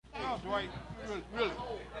Dwight. Really.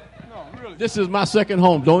 No, really. This is my second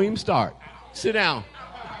home. Don't even start. Sit down.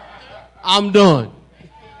 I'm done.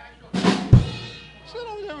 Sit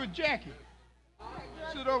over there with Jackie.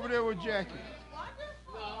 Sit over there with Jackie.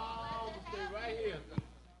 Right here.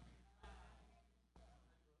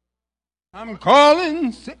 I'm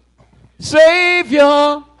calling.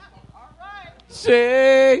 Savior.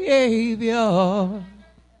 Savior.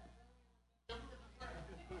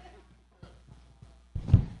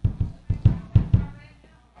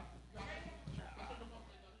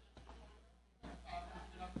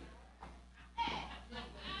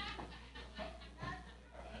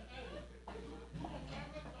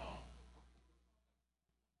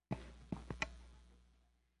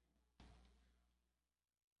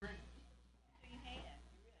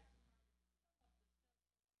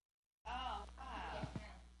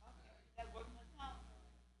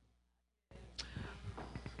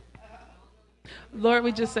 Lord,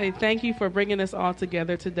 we just say thank you for bringing us all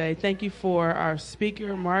together today. Thank you for our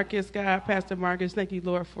speaker, Marcus, God, Pastor Marcus. Thank you,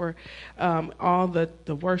 Lord, for all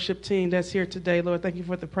the worship team that's here today. Lord, thank you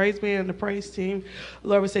for the praise band and the praise team.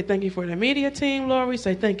 Lord, we say thank you for the media team. Lord, we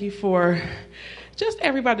say thank you for just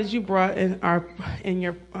everybody that you brought in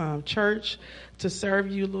your church to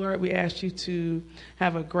serve you, Lord. We ask you to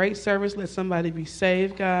have a great service. Let somebody be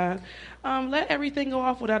saved, God. Let everything go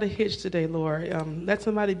off without a hitch today, Lord. Let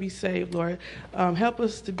somebody be saved, Lord. Help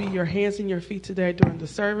us to be your hands and your feet today during the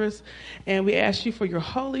service. And we ask you for your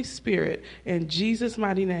Holy Spirit in Jesus'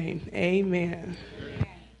 mighty name. Amen.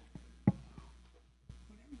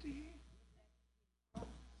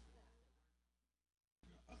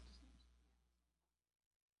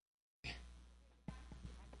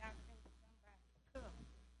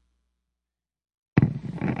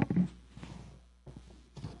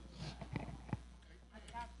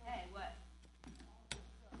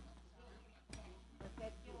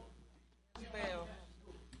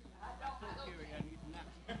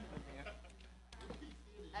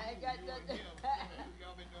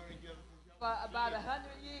 For about 100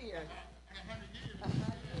 years.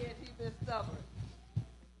 100 years he's been stubborn.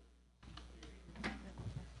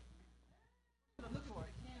 Look for it.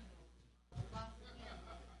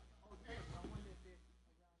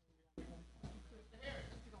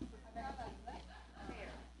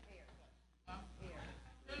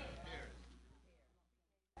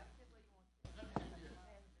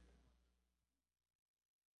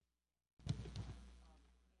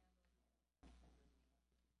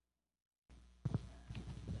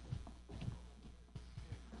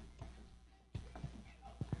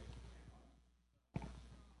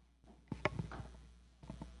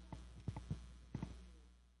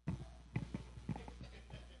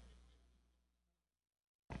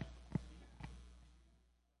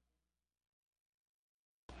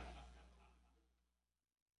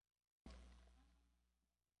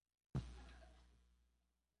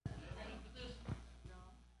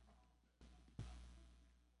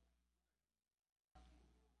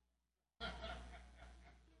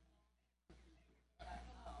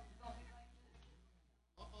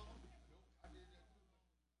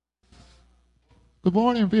 Good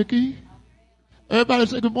morning, Vicky. Everybody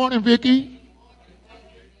say good morning, Vicky.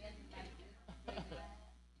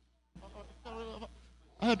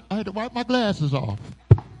 I had to wipe my glasses off.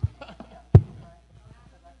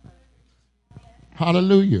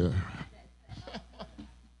 Hallelujah.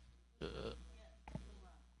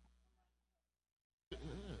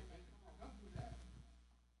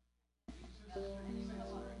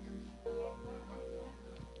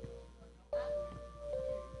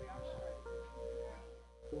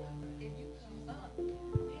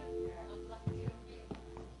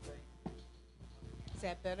 Is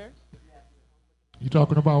that better? You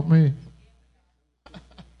talking about me?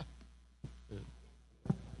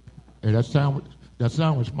 Hey, that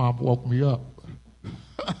sandwich mom woke me up.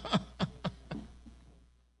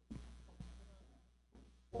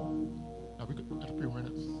 Now we got a few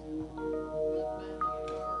minutes.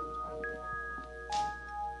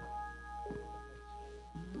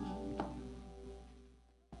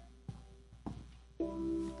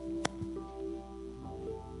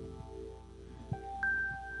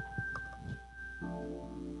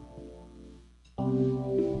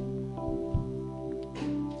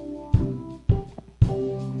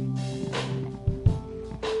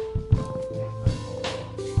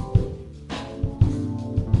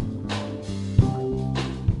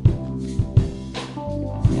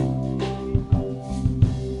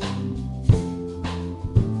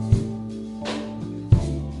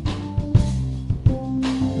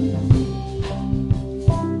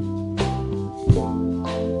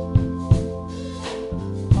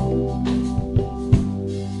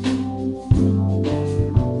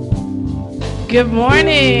 Good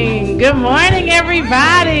morning. Good morning,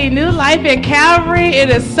 everybody. New life at Calvary. It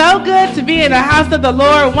is so good to be in the house of the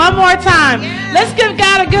Lord one more time. Let's give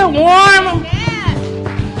God a good warm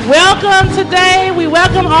welcome today. We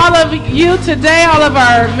welcome all of you today, all of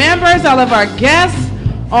our members, all of our guests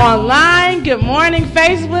online. Good morning,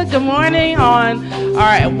 Facebook. Good morning on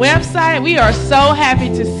our website. We are so happy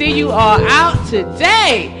to see you all out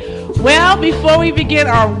today. Well, before we begin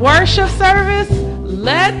our worship service,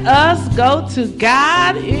 let us go to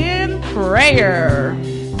God in prayer.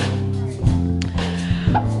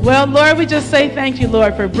 Well, Lord, we just say thank you,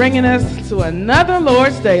 Lord, for bringing us to another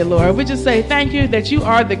Lord's Day, Lord. We just say thank you that you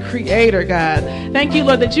are the creator, God. Thank you,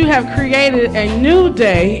 Lord, that you have created a new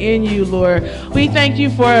day in you, Lord. We thank you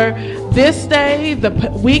for this day, the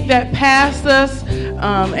week that passed us,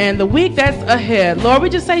 and the week that's ahead. Lord, we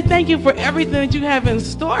just say thank you for everything that you have in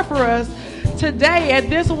store for us today at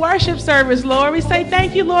this worship service, Lord. We say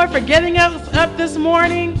thank you, Lord, for getting us up this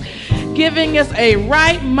morning, giving us a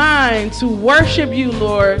right mind to worship you,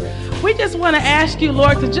 Lord. We just want to ask you,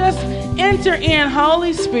 Lord, to just enter in,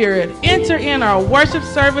 Holy Spirit, enter in our worship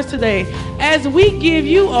service today as we give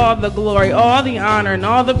you all the glory, all the honor, and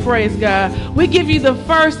all the praise, God. We give you the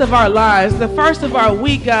first of our lives, the first of our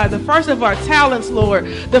week, God, the first of our talents, Lord,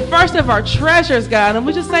 the first of our treasures, God. And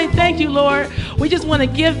we just say thank you, Lord. We just want to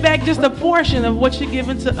give back just a portion of what you've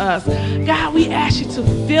given to us. God, we ask you to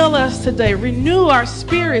fill us today, renew our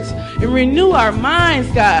spirits, and renew our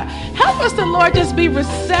minds, God. Help us to, Lord, just be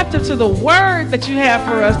receptive to the word that you have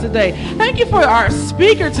for us today. Thank you for our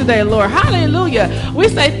speaker today, Lord. Hallelujah. We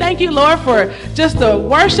say thank you, Lord, for just the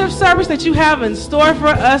worship service that you have in store for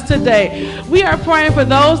us today. We are praying for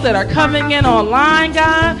those that are coming in online,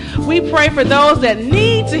 God. We pray for those that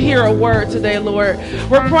need to hear a word today, Lord.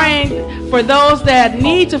 We're praying for those that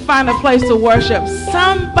need to find a place to worship.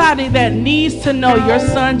 Somebody that needs to know your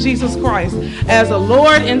son, Jesus Christ, as a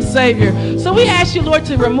Lord and Savior. So we ask you, Lord,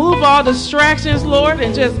 to remove all distractions, Lord,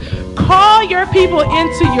 and just call your people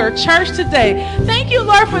into your church today. Thank you,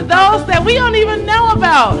 Lord, for those that we don't even know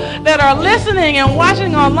about that are listening and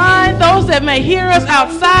watching online, those that may hear us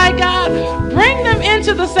outside, God. Bring them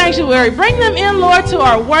into the sanctuary. Bring them in, Lord, to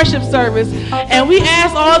our worship service. And we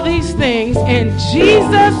ask all these things in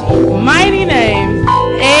Jesus' mighty name.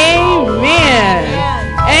 Amen.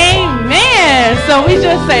 Amen. So we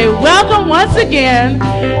just say welcome once again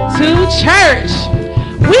to church.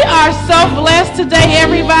 We are so blessed today,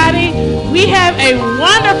 everybody. We have a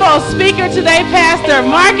wonderful speaker today, Pastor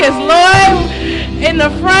Marcus Lloyd. In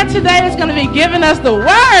the front today is going to be giving us the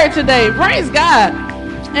word today. Praise God.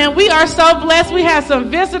 And we are so blessed. We have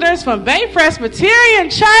some visitors from Bay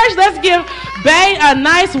Presbyterian Church. Let's give Bay a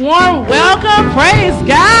nice warm welcome. Praise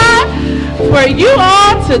God for you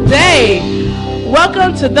all today.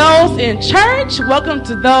 Welcome to those in church. Welcome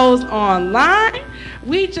to those online.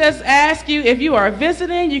 We just ask you, if you are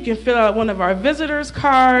visiting, you can fill out one of our visitors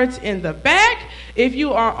cards in the back. If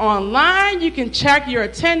you are online, you can check your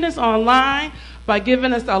attendance online by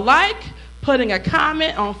giving us a like, putting a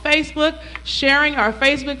comment on Facebook, sharing our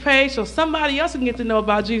Facebook page so somebody else can get to know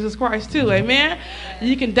about Jesus Christ too. Amen.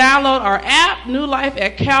 You can download our app, New Life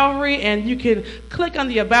at Calvary, and you can click on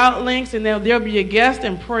the About links, and there'll be a guest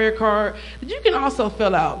and prayer card that you can also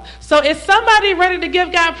fill out. So is somebody ready to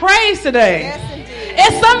give God praise today? Yes, indeed.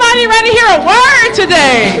 Is somebody ready to hear a word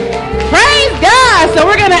today? Praise God. So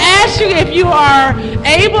we're going to ask you if you are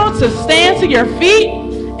able to stand to your feet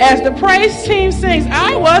as the praise team sings,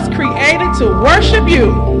 I was created to worship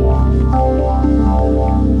you.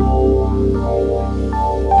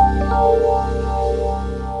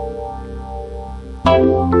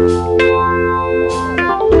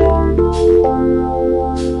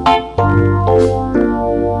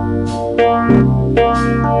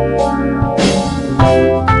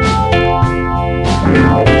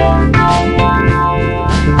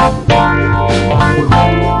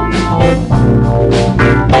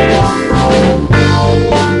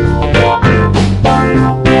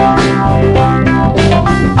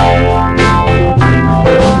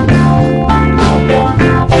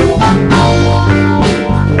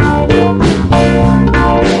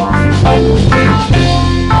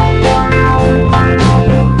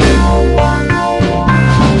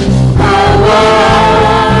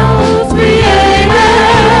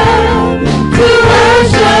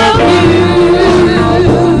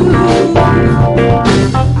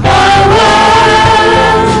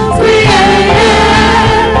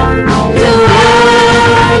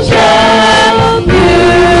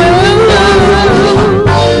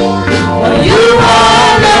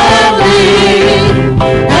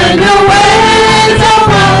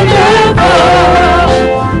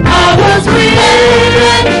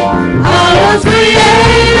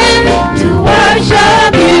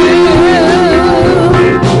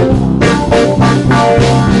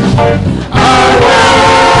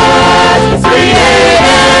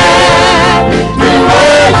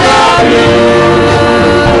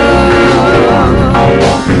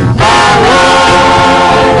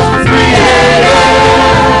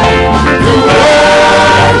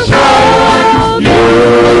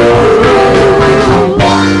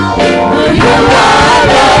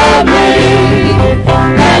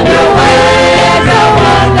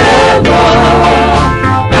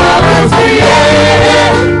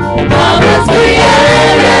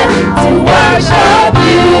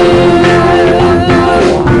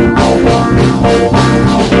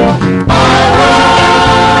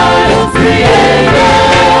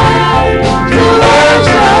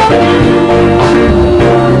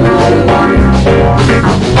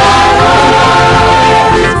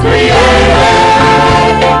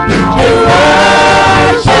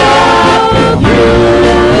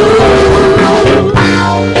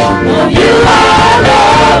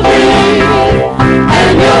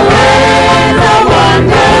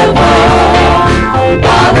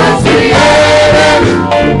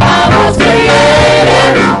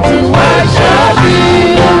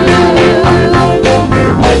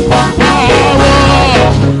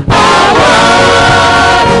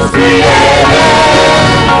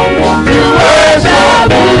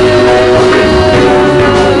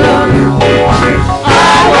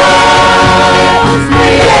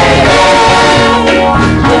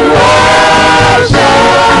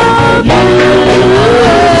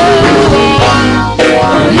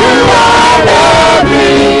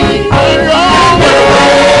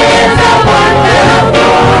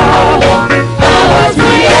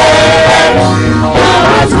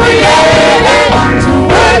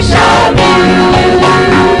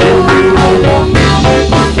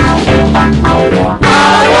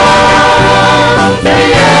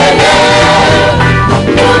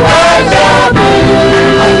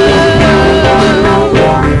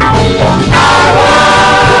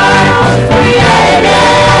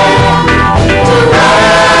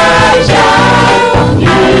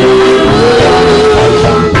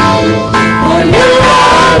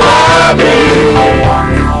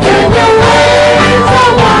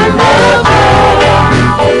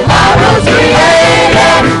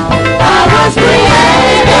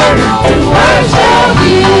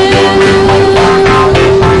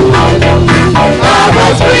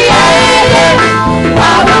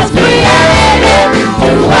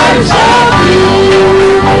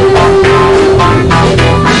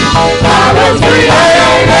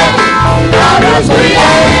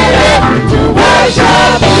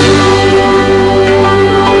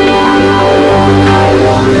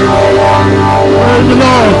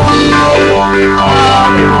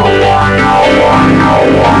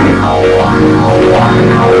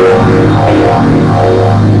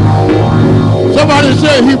 Somebody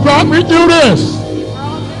say, he brought me through this.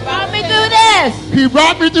 Brought me through this. He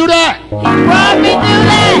brought me through that. Brought me through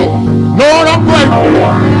that. Lord, I'm grateful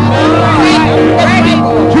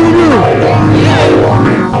to you.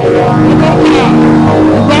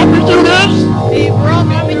 You brought me through this. He brought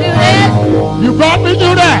me through this. You brought me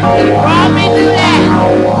through that. He brought me through that.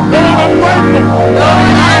 Lord, I'm grateful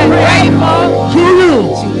Lord, I'm grateful to you.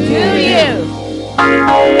 to you.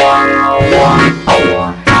 I'm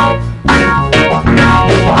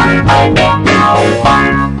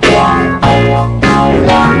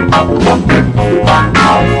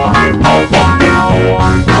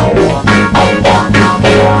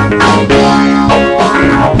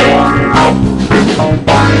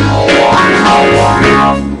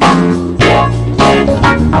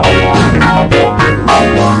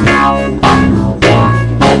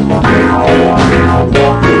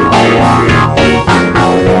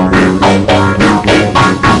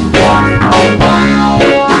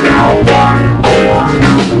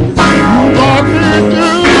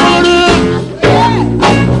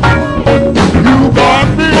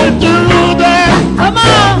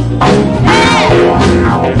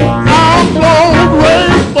so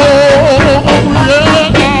grateful.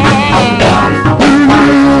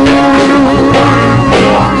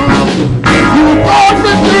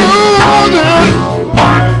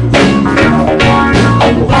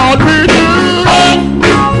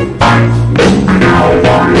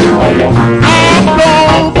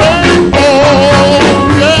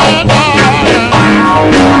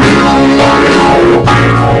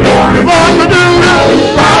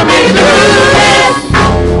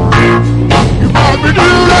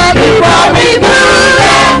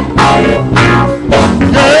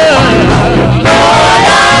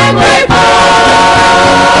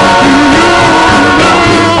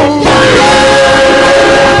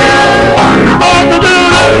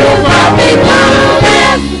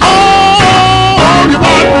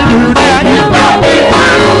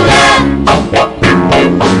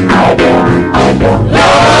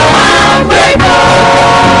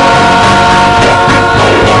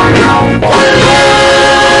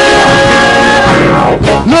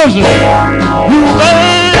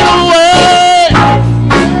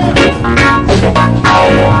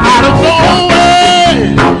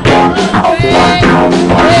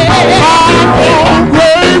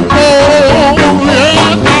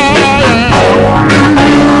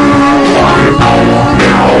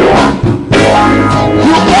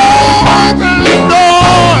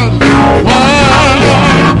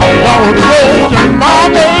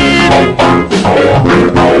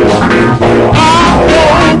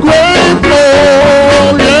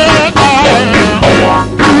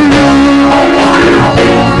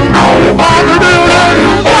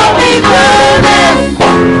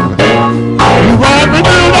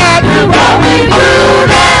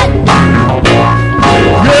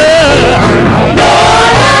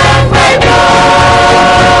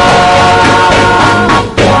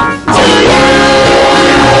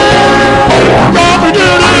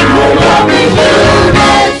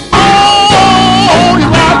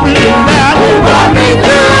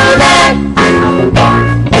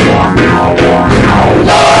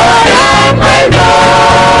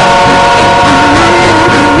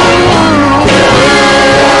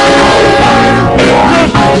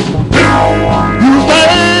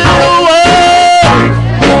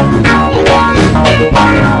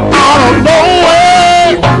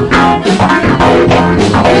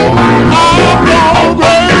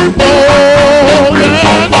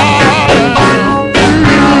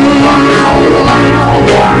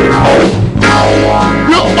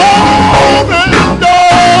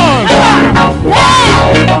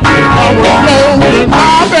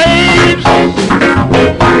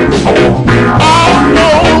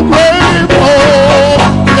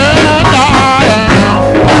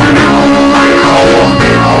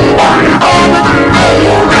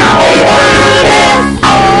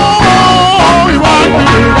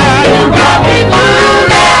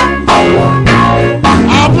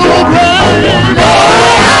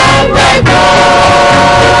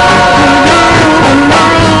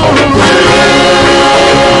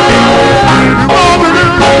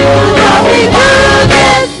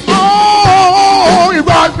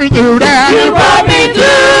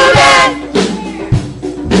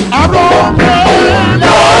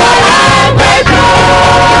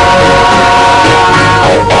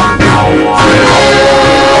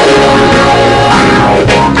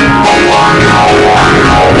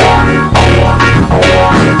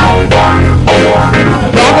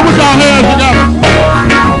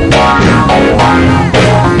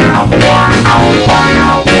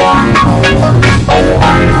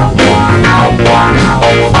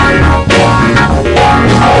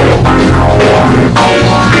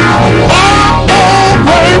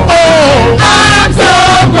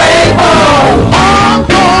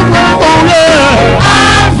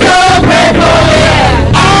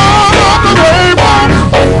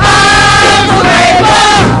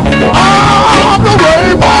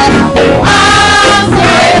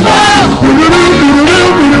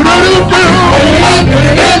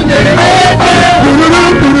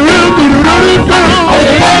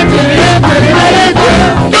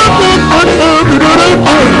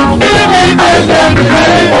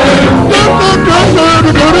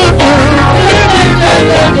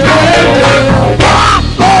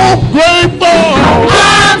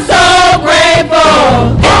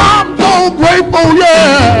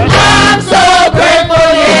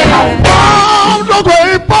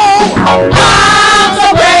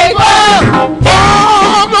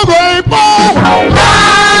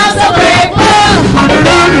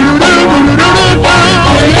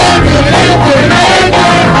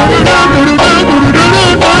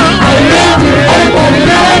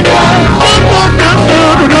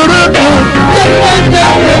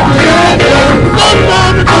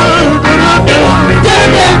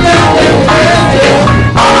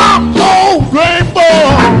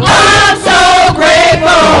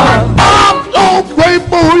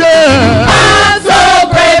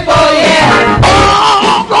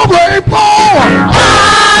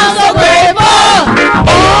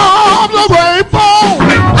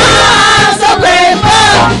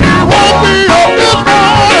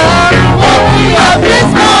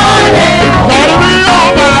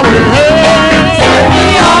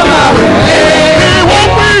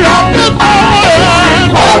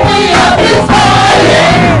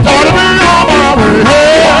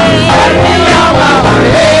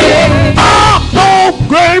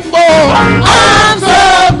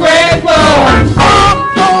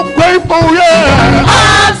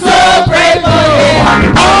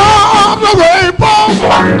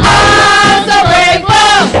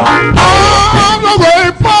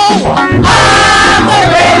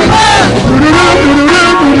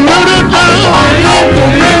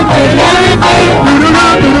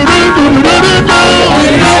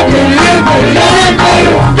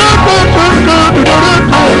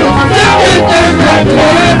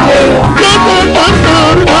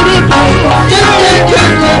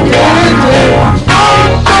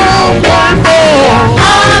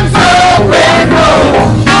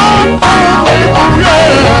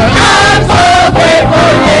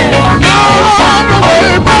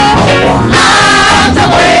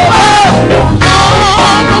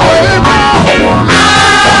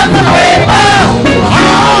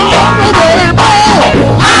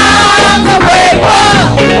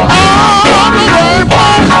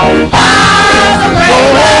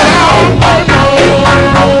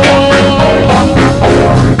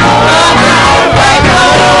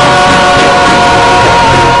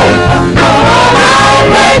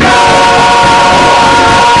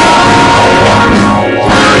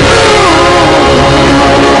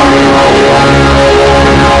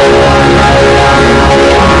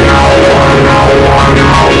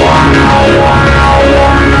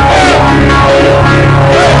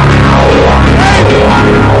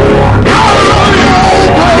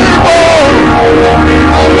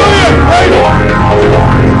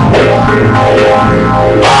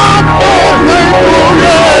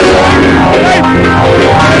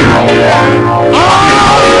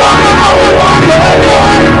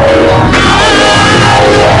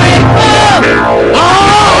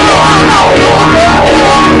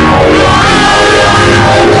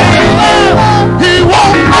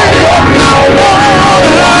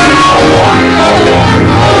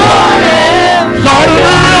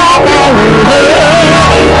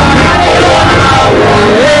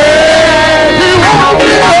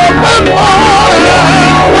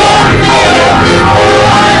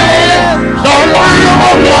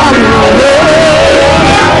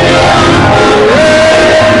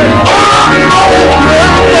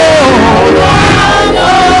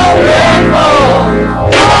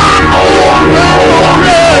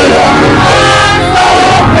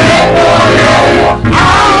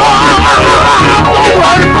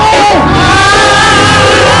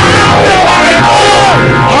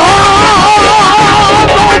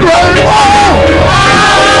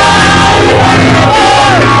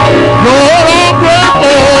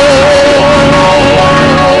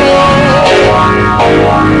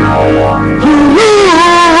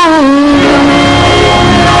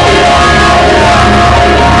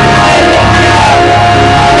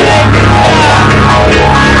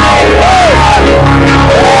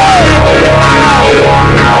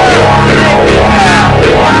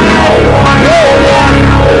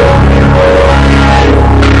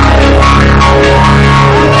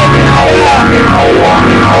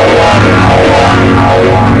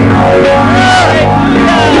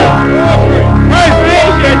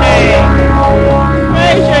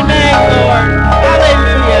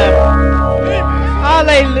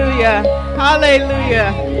 Hallelujah.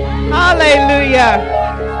 Hallelujah. Hallelujah.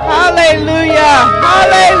 Hallelujah.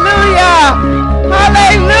 Hallelujah.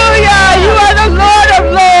 Hallelujah. You are the Lord of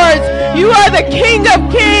Lords. You are the King of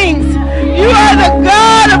Kings. You are the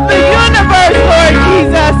God of the universe, Lord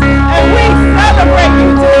Jesus. And we celebrate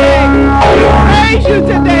you today. We praise you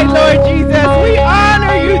today, Lord Jesus. We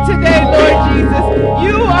honor you today, Lord Jesus.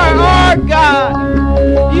 You are our God.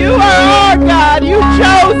 You are our God. You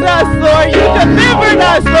chose us, Lord. You delivered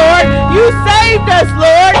us, Lord. You saved us,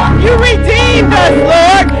 Lord. You redeemed us,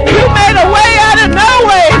 Lord. You made a way out of no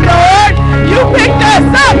way, Lord. You picked us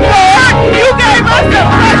up, Lord. You gave us a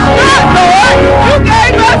fresh start, Lord. You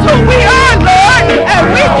gave us who we are, Lord. And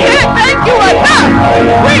we can't thank you enough.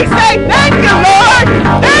 We say thank you, Lord.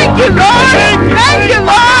 Thank you, Lord. Thank you,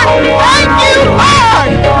 Lord. Thank you, Lord,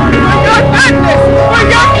 for your goodness, for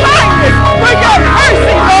your kindness, for your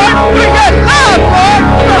mercy, Lord, for your love, Lord,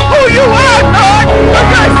 for who you are, Lord, for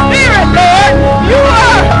your spirit, Lord. You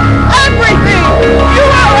are everything. You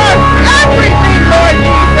are our everything, Lord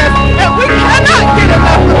Jesus. And we cannot get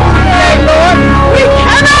enough of you today, Lord. We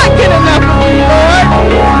cannot get enough of you, Lord.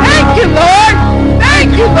 Thank you, Lord.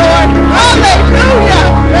 Thank you, Lord. Hallelujah.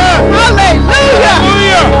 Hallelujah.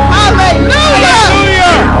 Hallelujah.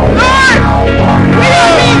 Lord, we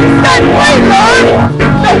are being set free, Lord.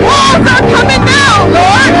 The walls are coming down,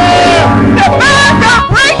 Lord. The bonds are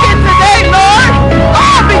breaking today, Lord.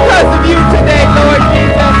 All because of you today, Lord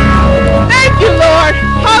Jesus. Thank you, Lord.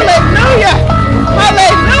 Hallelujah.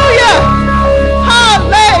 Hallelujah.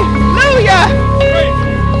 Hallelujah.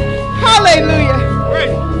 Hallelujah.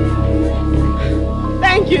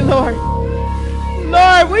 Thank you, Lord.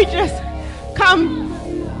 Lord, we just come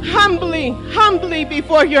humbly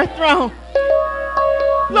before your throne.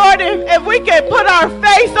 Lord, if we could put our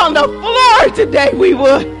face on the floor today, we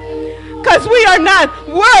would. Because we are not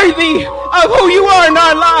worthy of who you are in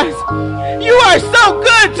our lives. You are so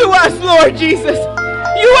good to us, Lord Jesus.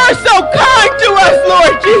 You are so kind to us,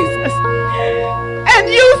 Lord Jesus. And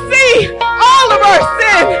you see all of our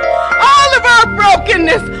sin, all of our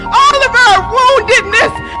brokenness, all of our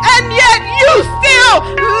woundedness, and yet you still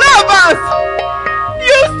love us.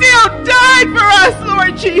 You still died for us,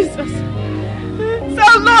 Lord Jesus.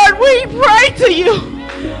 So, Lord, we pray to you.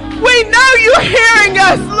 We know you're hearing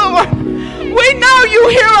us, Lord. We know you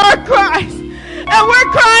hear our cries. And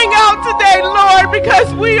we're crying out today, Lord,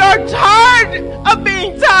 because we are tired of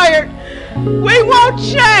being tired. We won't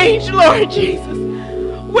change, Lord Jesus.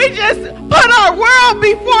 We just put our world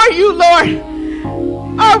before you, Lord.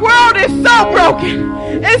 Our world is so broken.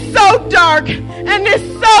 It's so dark. And it's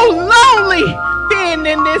so lonely being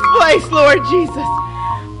in this place, Lord Jesus.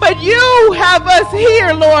 But you have us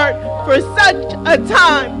here, Lord, for such a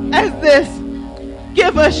time as this.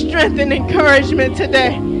 Give us strength and encouragement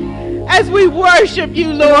today as we worship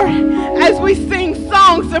you, Lord, as we sing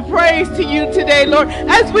songs of praise to you today, Lord,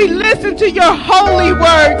 as we listen to your holy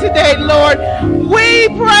word today, Lord. We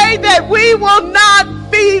pray that we will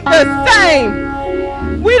not be the same.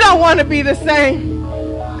 We don't want to be the same.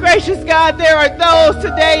 Gracious God, there are those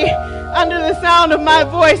today under the sound of my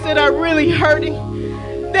voice that are really hurting.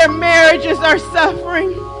 Their marriages are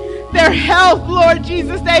suffering. Their health, Lord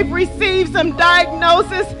Jesus, they've received some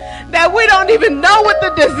diagnosis that we don't even know what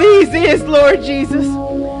the disease is, Lord Jesus.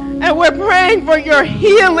 And we're praying for your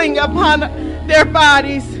healing upon their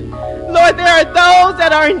bodies. Lord, there are those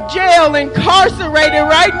that are in jail, incarcerated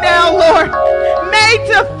right now, Lord, made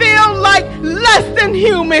to feel like less than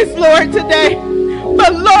humans, Lord, today.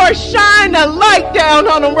 But Lord, shine a light down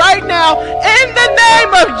on them right now in the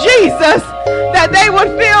name of Jesus, that they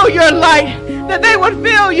would feel your light, that they would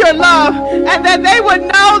feel your love, and that they would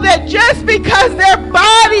know that just because their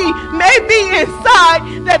body may be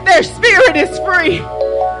inside, that their spirit is free.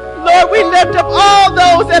 Lord, we lift up all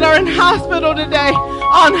those that are in hospital today,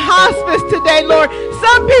 on hospice today, Lord.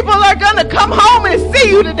 Some people are going to come home and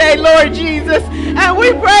see you today, Lord Jesus. And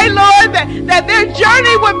we pray, Lord, that their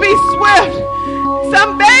journey would be swift.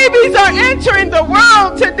 Some babies are entering the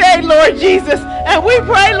world today, Lord Jesus. And we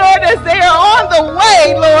pray, Lord, as they are on the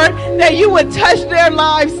way, Lord, that you would touch their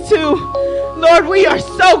lives too. Lord, we are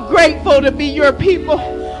so grateful to be your people.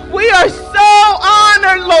 We are so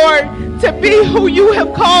honored, Lord, to be who you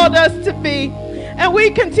have called us to be. And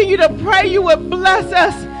we continue to pray you would bless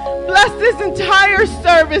us. Bless this entire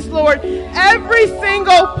service, Lord. Every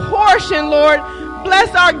single portion, Lord.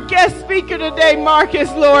 Bless our guest speaker today,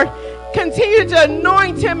 Marcus, Lord. Continue to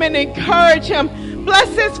anoint him and encourage him. Bless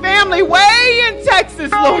his family way in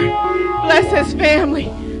Texas, Lord. Bless his family,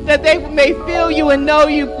 that they may feel you and know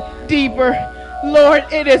you deeper. Lord,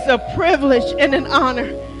 it is a privilege and an honor.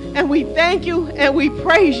 And we thank you and we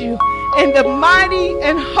praise you. In the mighty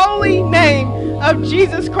and holy name of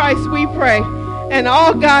Jesus Christ we pray. And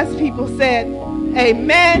all God's people said,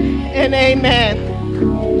 amen and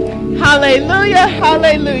amen. Hallelujah,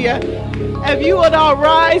 hallelujah. If you would all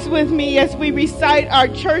rise with me as we recite our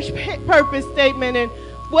church purpose statement and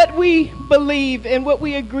what we believe and what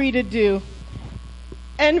we agree to do.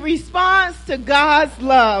 In response to God's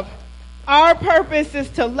love, our purpose is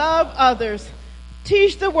to love others,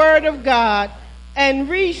 teach the word of God, and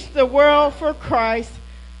reach the world for Christ.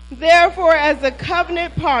 Therefore, as a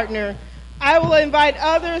covenant partner, I will invite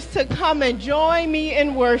others to come and join me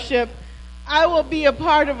in worship. I will be a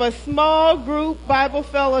part of a small group Bible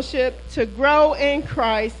fellowship to grow in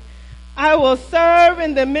Christ. I will serve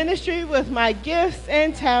in the ministry with my gifts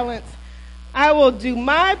and talents. I will do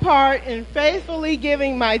my part in faithfully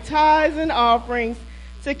giving my tithes and offerings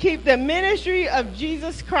to keep the ministry of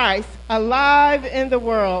Jesus Christ alive in the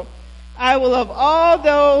world. I will love all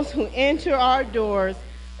those who enter our doors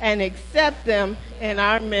and accept them in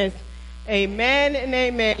our midst. Amen and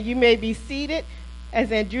amen. You may be seated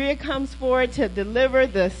as Andrea comes forward to deliver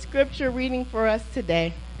the scripture reading for us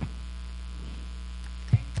today.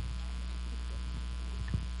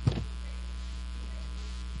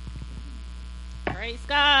 Praise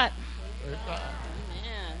God. Praise God.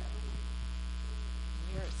 Amen.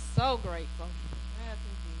 We're so grateful. Yes,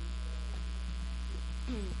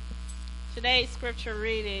 indeed. Today's scripture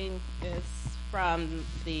reading is from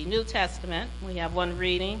the New Testament. We have one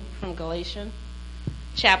reading from Galatians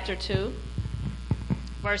chapter 2,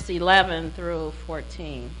 verse 11 through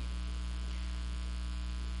 14.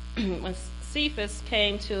 When Cephas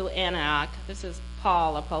came to Antioch, this is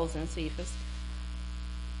Paul opposing Cephas.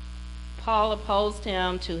 Paul opposed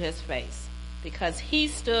him to his face because he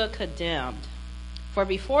stood condemned. For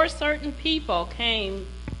before certain people came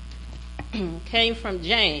from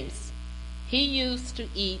James, he used to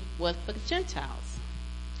eat with the Gentiles.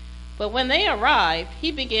 But when they arrived,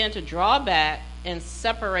 he began to draw back and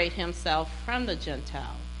separate himself from the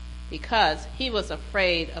Gentiles because he was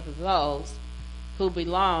afraid of those who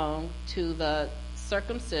belonged to the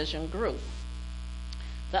circumcision group.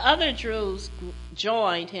 The other Jews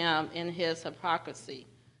joined him in his hypocrisy,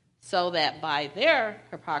 so that by their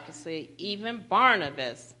hypocrisy, even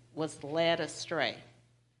Barnabas was led astray.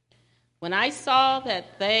 When I saw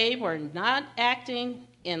that they were not acting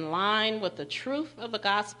in line with the truth of the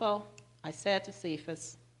gospel, I said to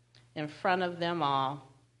Cephas in front of them all,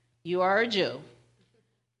 "You are a Jew,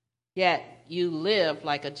 yet you live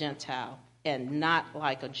like a Gentile and not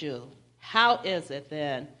like a Jew. How is it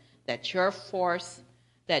then that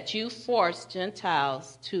you force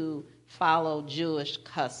Gentiles to follow Jewish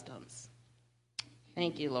customs?"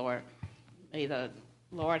 Thank you, Lord. May the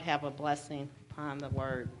Lord have a blessing upon the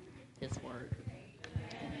word, his word.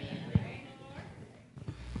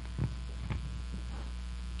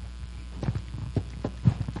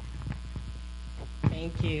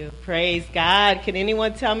 Thank you. Praise God. Can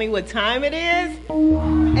anyone tell me what time it is?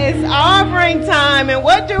 It's offering time. And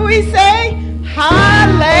what do we say?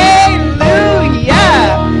 Hallelujah.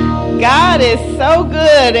 God is so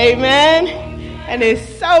good. Amen. And it's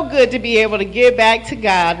so good to be able to give back to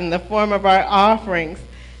God in the form of our offerings.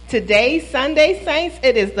 Today, Sunday, saints,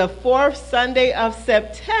 it is the 4th Sunday of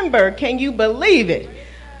September. Can you believe it?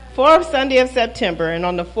 4th Sunday of September. And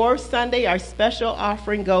on the 4th Sunday, our special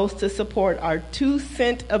offering goes to support our 2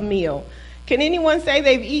 cent a meal. Can anyone say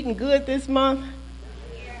they've eaten good this month?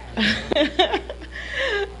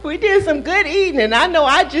 We did some good eating, and I know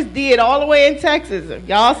I just did all the way in Texas.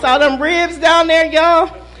 Y'all saw them ribs down there, y'all?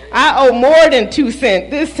 I owe more than 2 cents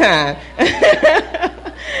this time.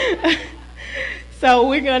 So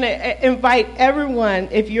we're going to invite everyone,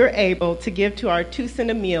 if you're able, to give to our 2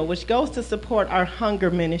 cent a meal, which goes to support our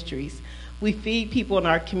hunger ministries. We feed people in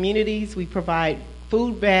our communities. We provide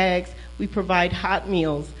food bags. We provide hot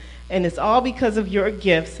meals. And it's all because of your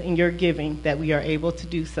gifts and your giving that we are able to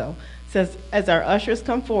do so. So as our ushers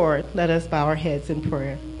come forward, let us bow our heads in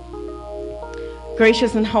prayer.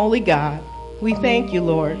 Gracious and holy God, we thank you,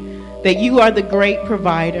 Lord, that you are the great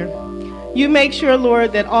provider. You make sure,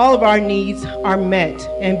 Lord, that all of our needs are met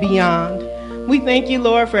and beyond. We thank you,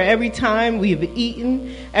 Lord, for every time we've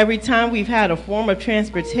eaten, every time we've had a form of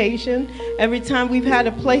transportation, every time we've had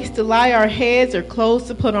a place to lie our heads or clothes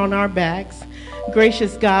to put on our backs.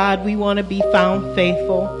 Gracious God, we want to be found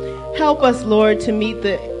faithful. Help us, Lord, to meet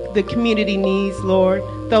the community needs, Lord,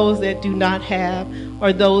 those that do not have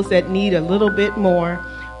or those that need a little bit more.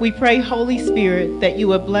 We pray, Holy Spirit, that you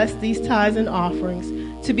would bless these tithes and offerings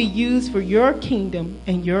to be used for your kingdom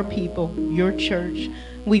and your people, your church.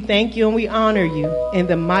 We thank you and we honor you. In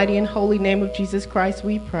the mighty and holy name of Jesus Christ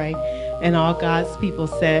we pray. And all God's people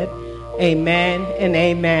said, Amen and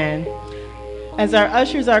amen. As our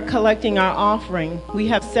ushers are collecting our offering, we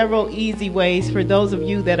have several easy ways for those of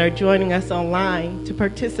you that are joining us online to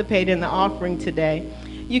participate in the offering today.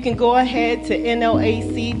 You can go ahead to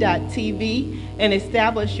NOAC.tv and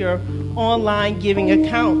establish your online giving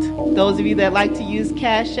account. Those of you that like to use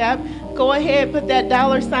Cash App, go ahead, put that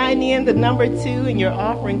 $sign in, the number 2, and your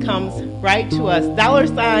offering comes right to us. $2,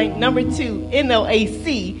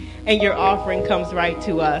 NOAC, and your offering comes right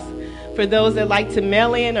to us. For those that like to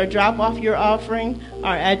mail in or drop off your offering,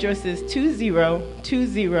 our address is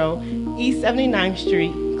 2020 East 79th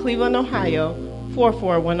Street, Cleveland, Ohio,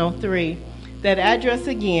 44103. That address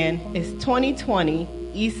again is 2020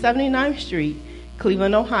 East 79th Street,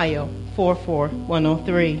 Cleveland, Ohio,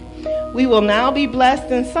 44103. We will now be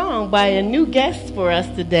blessed in song by a new guest for us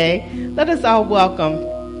today. Let us all welcome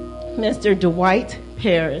Mr. Dwight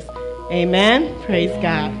Paris. Amen. Praise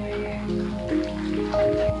God.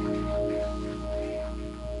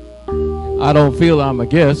 I don't feel I'm a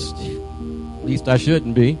guest. At least I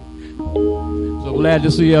shouldn't be. So glad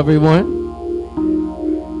to see everyone.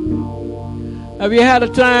 Have you had a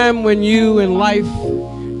time when you in life,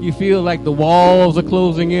 you feel like the walls are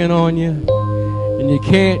closing in on you and you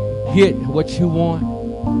can't hit what you want?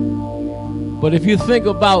 But if you think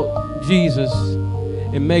about Jesus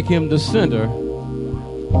and make him the center,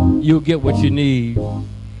 you'll get what you need.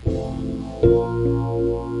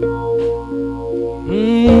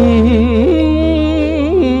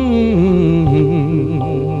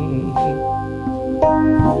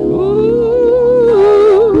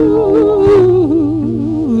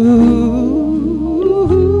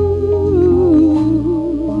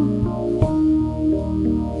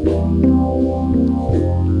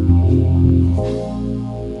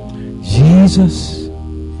 Jesus,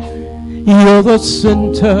 you're the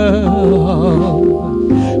center of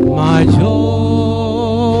my joy.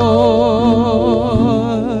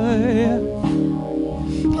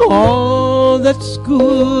 All that's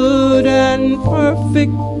good and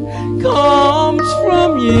perfect comes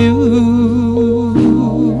from you.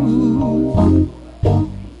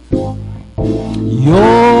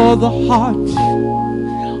 You're the heart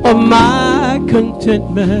of my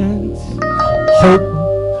contentment, hope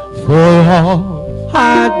for all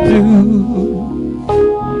I do.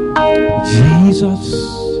 Jesus,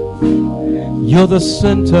 you're the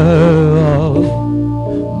center of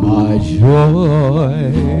my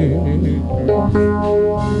joy.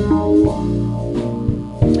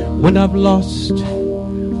 When I've lost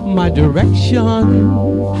my direction,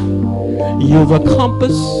 you're the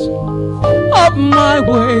compass of my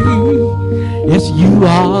way. Yes, you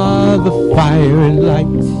are the fire and light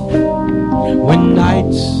when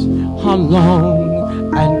nights are long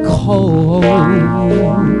and cold.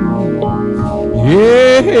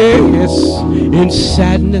 Yes, in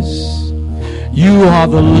sadness, you are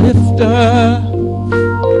the lifter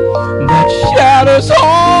that shatters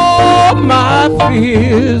all my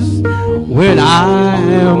fears when I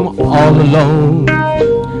am all alone.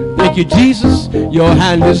 Thank you, Jesus. Your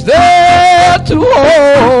hand is there to hold.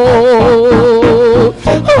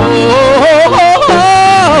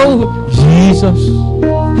 Oh, Jesus,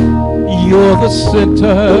 you're the center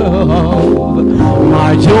of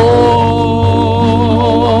my joy.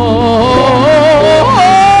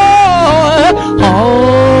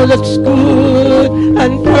 All that's good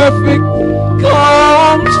and perfect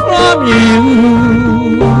comes from you.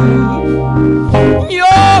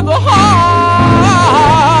 You're the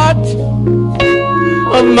heart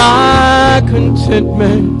of my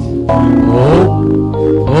contentment.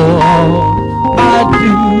 Oh, all I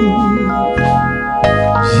do.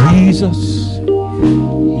 Jesus,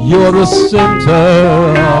 you're the center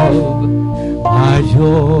of my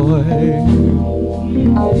joy.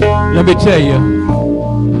 Let me tell you,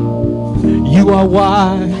 you are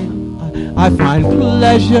why I find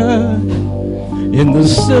pleasure in the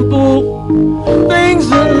simple things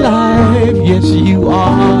in life. Yes, you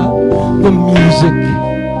are the music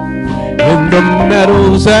in the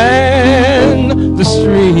meadows and the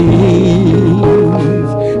streams.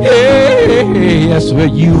 Hey, yes, where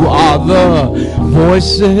you are the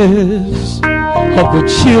voices of the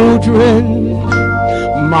children,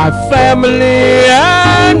 my family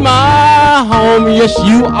and my home. Yes,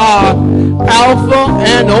 you are Alpha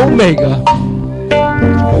and Omega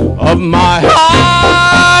of my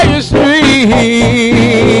highest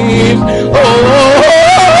dreams. Oh,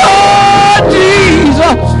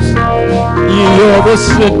 Jesus, you're the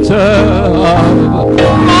center of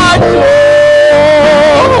my joy.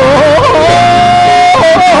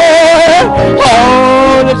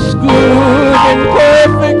 All that's good and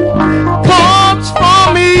perfect comes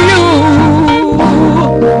from you.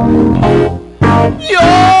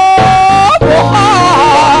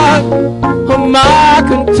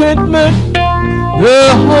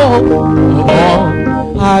 of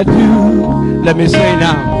all I do. Let me say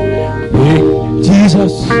now, big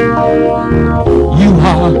Jesus, you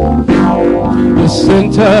are the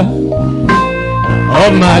center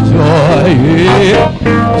of my joy. Yeah.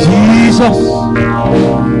 Jesus,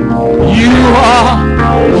 you are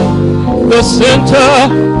the center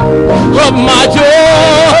of my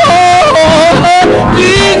joy.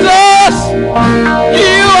 Jesus,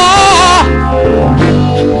 you are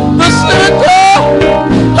the center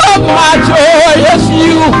of my joy. Yes,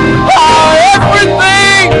 you are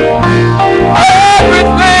everything,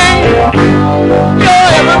 everything. You're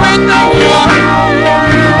everything, you're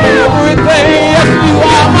everything. Yes, you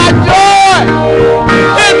are my joy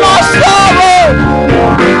in my sorrow.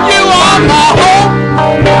 You are my hope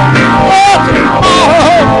for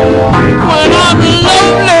tomorrow. When I'm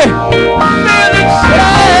lonely, feeling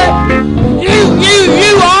sad,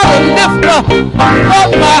 you are the lifter of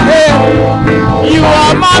my head. You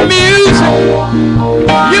are my music.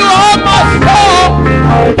 You are my song.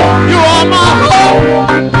 You are my hope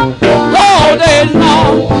all day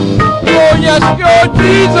long. Oh yes, you're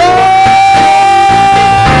Jesus.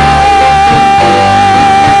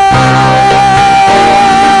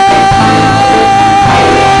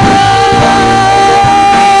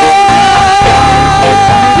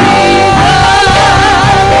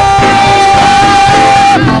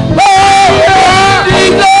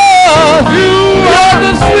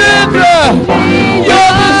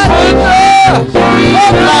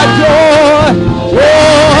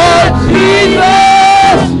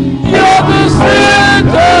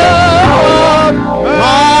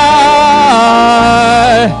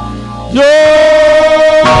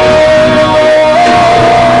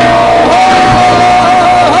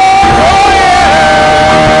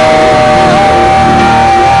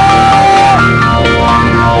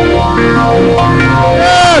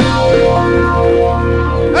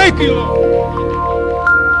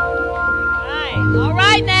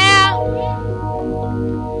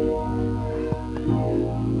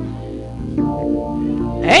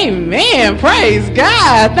 Amen. Praise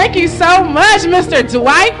God. Thank you so much, Mr.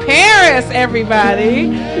 Dwight Paris, everybody.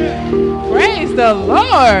 Praise the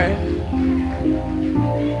Lord.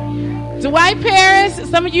 Dwight Paris,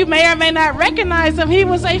 some of you may or may not recognize him. He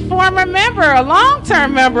was a former member, a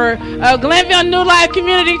long-term member of Glenville New Life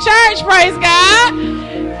Community Church. Praise God.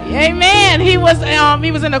 Amen. He was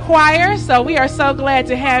in the choir, so we are so glad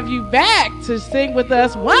to have you back to sing with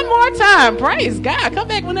us one more time. Praise God. Come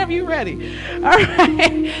back whenever you're ready. All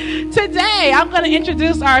right. Today, I'm going to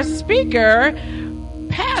introduce our speaker,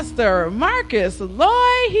 Pastor Marcus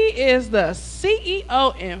Lloyd. He is the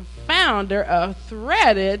CEO and founder of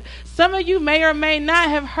Threaded. Some of you may or may not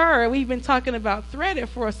have heard. We've been talking about Threaded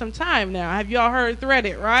for some time now. Have y'all heard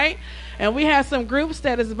Threaded, right? And we have some groups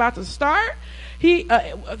that is about to start.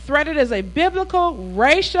 Threaded is a biblical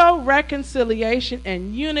racial reconciliation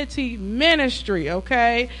and unity ministry,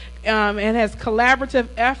 okay? It has collaborative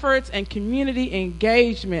efforts and community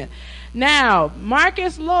engagement. Now,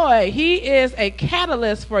 Marcus Lloyd, he is a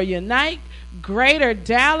catalyst for Unite Greater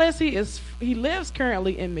Dallas. He lives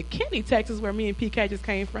currently in McKinney, Texas, where me and PK just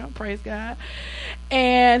came from. Praise God.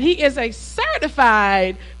 And he is a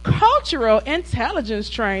certified cultural intelligence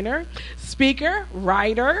trainer, speaker,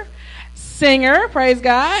 writer, singer, praise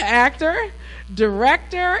God, actor,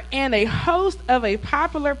 director, and a host of a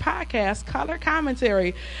popular podcast, Color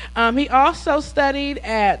Commentary. He also studied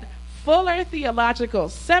at Fuller Theological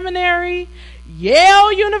Seminary,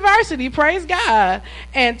 Yale University, praise God,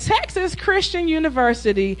 and Texas Christian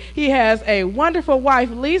University. He has a wonderful wife,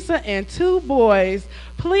 Lisa, and 2 boys.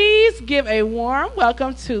 Please give a warm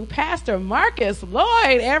welcome to Pastor Marcus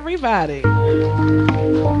Lloyd, everybody.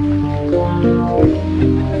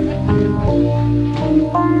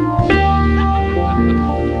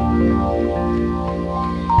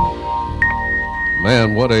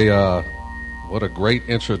 Man, what a great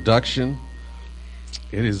introduction.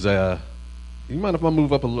 It is you mind if I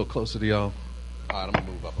move up a little closer to y'all? All right, I'm gonna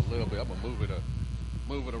move up a little bit. I'm gonna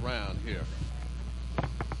move it around here.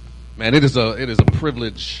 Man, it is a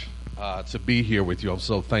privilege to be here with you. I'm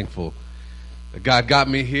so thankful that God got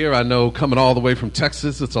me here. I know coming all the way from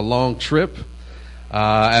Texas, it's a long trip.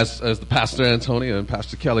 As the Pastor Antonia and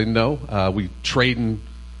Pastor Kelly know, we trading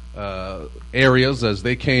areas as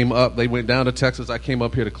they came up. They went down to Texas. I came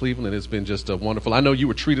up here to Cleveland, and it's been just wonderful. I know you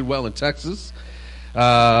were treated well in Texas,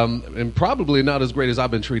 and probably not as great as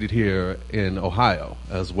I've been treated here in Ohio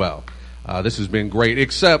as well. This has been great,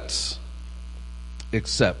 except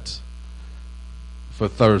for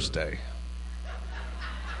Thursday.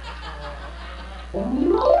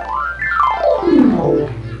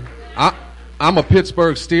 I'm a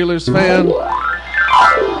Pittsburgh Steelers fan.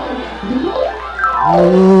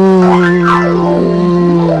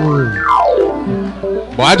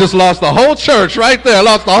 Boy, I just lost the whole church right there. I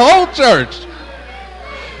lost the whole church.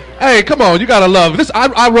 Hey, come on, you gotta love this.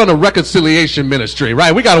 I run a reconciliation ministry,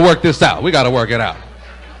 right? We gotta work this out. We gotta work it out.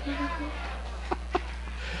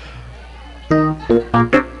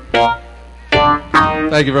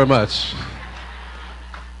 Thank you very much.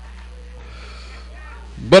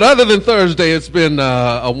 But other than Thursday, it's been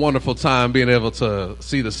a wonderful time being able to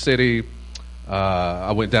see the city.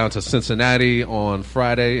 I went down to Cincinnati on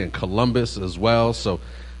Friday and Columbus as well. So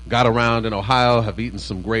got around in Ohio, have eaten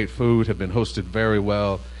some great food, have been hosted very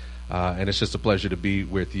well. And it's just a pleasure to be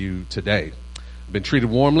with you today. I've been treated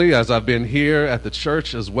warmly as I've been here at the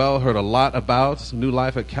church as well. Heard a lot about New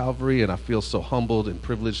Life at Calvary, and I feel so humbled and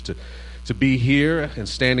privileged to be here and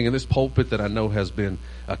standing in this pulpit that I know has been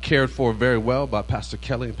cared for very well by Pastor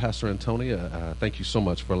Kelly and Pastor Antonia. Thank you so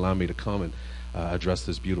much for allowing me to come and address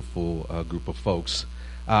this beautiful group of folks.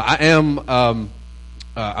 I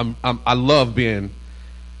love being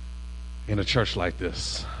in a church like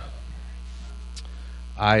this.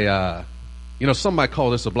 Some might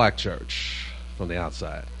call this a black church from the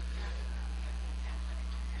outside.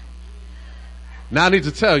 Now I need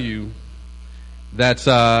to tell you that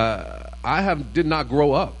did not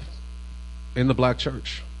grow up in the black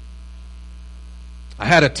church. I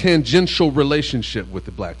had a tangential relationship with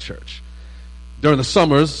the black church. During the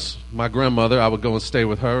summers, my grandmother, I would go and stay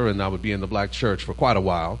with her, and I would be in the black church for quite a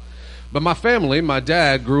while. But my family, my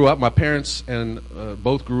dad grew up, my parents and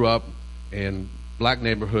both grew up in black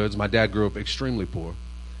neighborhoods. My dad grew up extremely poor.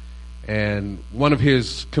 And one of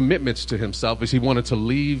his commitments to himself is he wanted to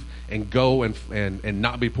leave and go and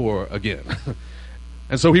not be poor again.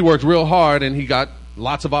 And so he worked real hard, and he got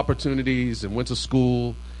lots of opportunities and went to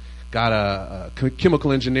school, got a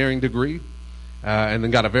chemical engineering degree, and then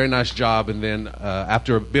got a very nice job. And then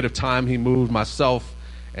after a bit of time, he moved myself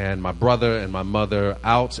and my brother and my mother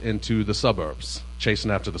out into the suburbs,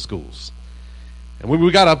 chasing after the schools. And when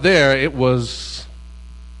we got up there, it was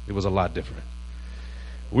a lot different.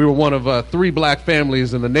 We were one of 3 black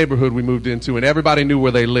families in the neighborhood we moved into, and everybody knew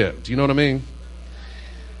where they lived. You know what I mean?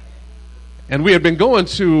 And we had been going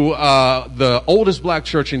to the oldest black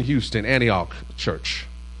church in Houston, Antioch Church.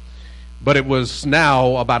 But it was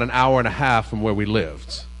now about an hour and a half from where we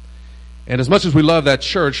lived. And as much as we love that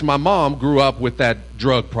church, my mom grew up with that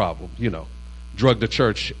drug problem, drug to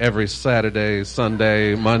church every Saturday,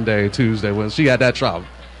 Sunday, Monday, Tuesday, when she had that trouble.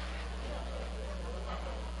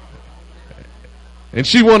 And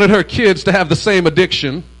she wanted her kids to have the same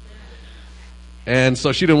addiction. And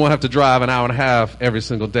so she didn't want to have to drive an hour and a half every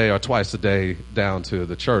single day or twice a day down to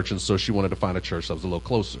the church. And so she wanted to find a church that was a little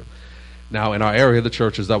closer. Now, in our area, the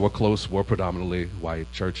churches that were close were predominantly white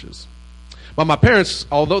churches. But my parents,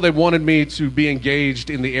 although they wanted me to be engaged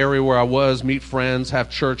in the area where I was, meet friends, have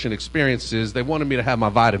church and experiences, they wanted me to have my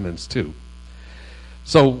vitamins too.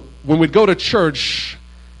 So when we'd go to church,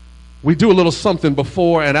 we do a little something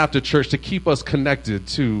before and after church to keep us connected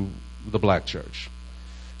to the black church.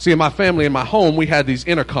 See, in my family, in my home, we had these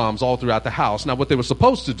intercoms all throughout the house. Now, what they were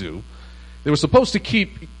supposed to do, they were supposed to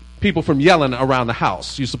keep people from yelling around the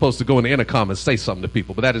house. You're supposed to go in the intercom and say something to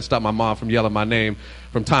people, but that didn't stop my mom from yelling my name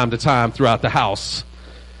from time to time throughout the house.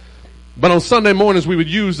 But on Sunday mornings, we would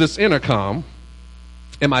use this intercom,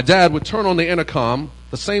 and my dad would turn on the intercom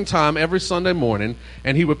the same time every Sunday morning,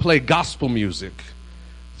 and he would play gospel music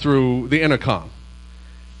through the intercom.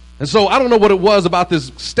 And so I don't know what it was about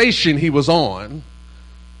this station he was on,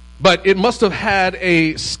 but it must have had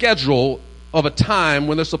a schedule of a time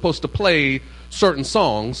when they're supposed to play certain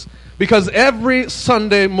songs, because every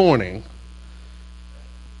Sunday morning,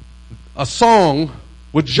 a song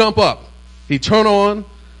would jump up. He'd turn on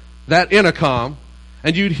that intercom,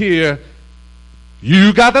 and you'd hear,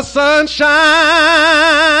 "You got the sunshine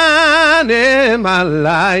in my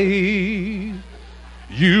life.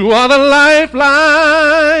 You are the lifeline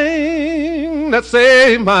that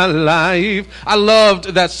saved my life." I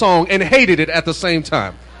loved that song and hated it at the same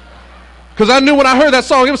time. Because I knew when I heard that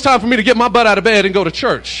song, it was time for me to get my butt out of bed and go to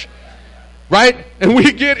church. Right? And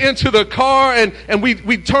we get into the car and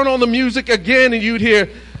we turn on the music again, and you'd hear,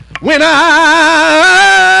 when I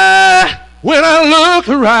look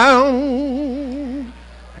around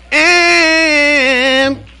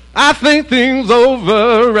and I think things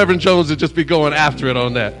over. Reverend Jones would just be going after it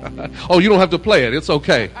on that. Oh, you don't have to play it. It's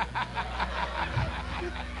okay.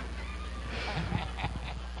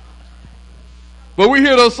 But we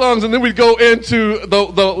hear those songs, and then we'd go into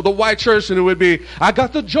the white church, and it would be, "I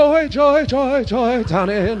got the joy, joy, joy, joy down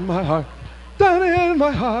in my heart, down in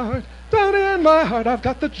my heart, down down in my heart. I've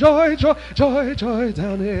got the joy, joy, joy, joy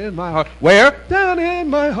down in my heart. Where? Down in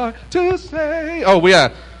my heart to say. Oh,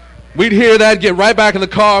 yeah. We'd hear that, get right back in the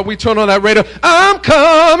car. We turn on that radio. I'm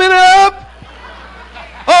coming up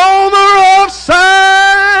on the rough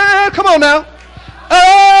side. Come on now.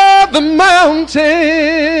 Of the mountain.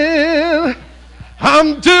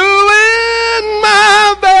 I'm doing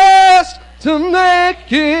my best to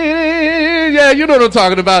make it. Yeah, you know what I'm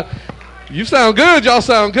talking about. You sound good. Y'all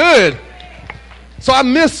sound good. So I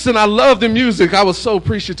miss and I love the music. I was so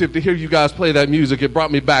appreciative to hear you guys play that music. It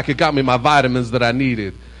brought me back. It got me my vitamins that I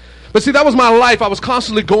needed. But see, that was my life. I was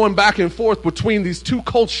constantly going back and forth between these two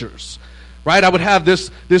cultures, right? I would have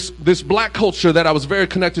this black culture that I was very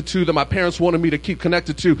connected to, that my parents wanted me to keep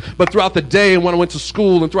connected to. But throughout the day and when I went to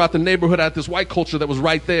school and throughout the neighborhood, I had this white culture that was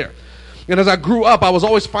right there. And as I grew up, I was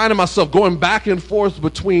always finding myself going back and forth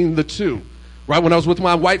between the two. Right? When I was with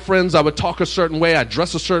my white friends, I would talk a certain way, I'd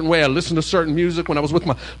dress a certain way, I'd listen to certain music. When I was with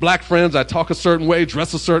my black friends, I'd talk a certain way,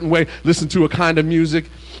 dress a certain way, listen to a kind of music.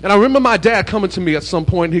 And I remember my dad coming to me at some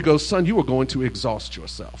point, and he goes, son, you are going to exhaust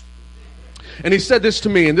yourself. And he said this to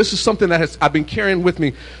me, and this is something that I've been carrying with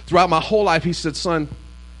me throughout my whole life. He said, son,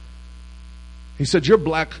 he said, your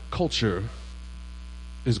black culture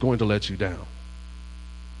is going to let you down.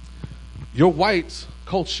 Your white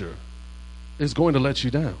culture is going to let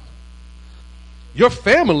you down. Your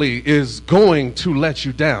family is going to let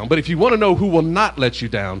you down. But if you want to know who will not let you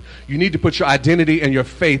down, you need to put your identity and your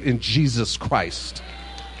faith in Jesus Christ.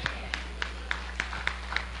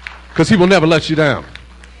 Because he will never let you down.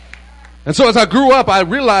 And so as I grew up, I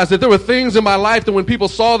realized that there were things in my life that when people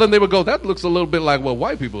saw them, they would go, that looks a little bit like what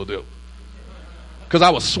white people do. Because I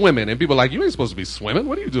was swimming, and people were like, you ain't supposed to be swimming.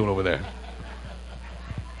 What are you doing over there?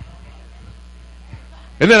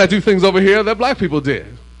 And then I do things over here that black people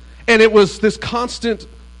did. And it was this constant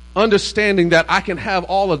understanding that I can have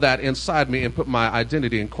all of that inside me and put my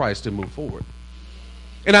identity in Christ and move forward.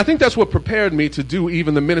 And I think that's what prepared me to do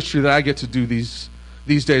even the ministry that I get to do these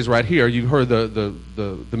days right here. You heard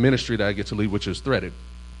the ministry that I get to lead, which is Threaded.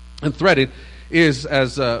 And Threaded is,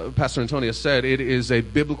 as Pastor Antonia said, it is a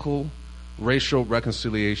biblical racial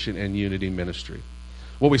reconciliation and unity ministry.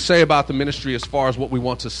 What we say about the ministry as far as what we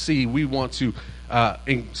want to see, we want to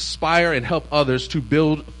inspire and help others to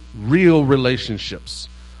build real relationships,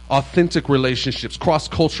 authentic relationships,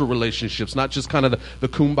 cross-cultural relationships, not just kind of the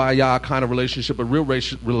kumbaya kind of relationship, but real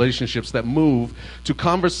relationships that move to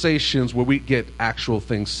conversations where we get actual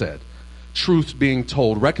things said, truth being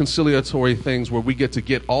told, reconciliatory things where we get to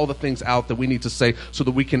get all the things out that we need to say so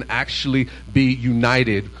that we can actually be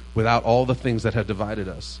united without all the things that have divided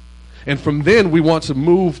us. And from then, we want to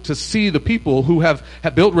move to see the people who have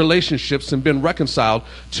built relationships and been reconciled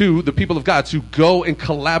to the people of God to go and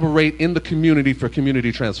collaborate in the community for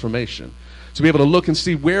community transformation. To be able to look and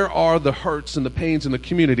see where are the hurts and the pains in the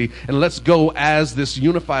community, and let's go as this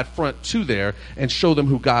unified front to there and show them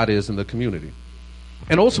who God is in the community.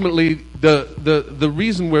 And ultimately, the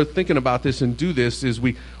reason we're thinking about this and do this is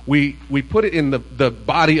we put it in the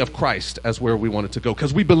body of Christ as where we want it to go,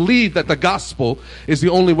 because we believe that the gospel is the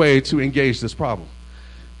only way to engage this problem.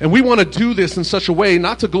 And we want to do this in such a way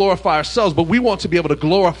not to glorify ourselves, but we want to be able to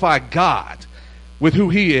glorify God with who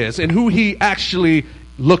he is and who he actually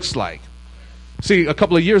looks like. See, a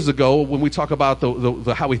couple of years ago, when we talk about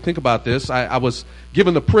the how we think about this, I was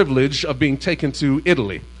given the privilege of being taken to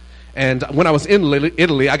Italy. And when I was in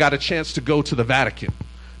Italy, I got a chance to go to the Vatican.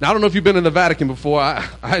 Now, I don't know if you've been in the Vatican before. I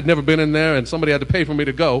had never been in there, and somebody had to pay for me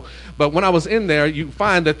to go. But when I was in there, you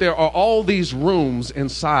find that there are all these rooms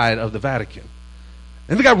inside of the Vatican.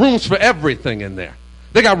 And they got rooms for everything in there.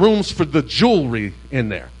 They got rooms for the jewelry in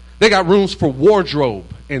there. They got rooms for wardrobe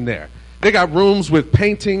in there. They got rooms with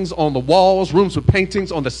paintings on the walls, rooms with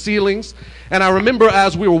paintings on the ceilings. And I remember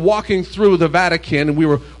as we were walking through the Vatican, and we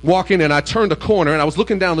were walking, and I turned a corner, and I was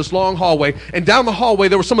looking down this long hallway, and down the hallway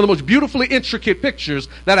there were some of the most beautifully intricate pictures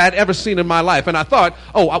that I had ever seen in my life. And I thought,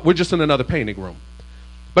 oh, we're just in another painting room.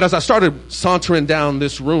 But as I started sauntering down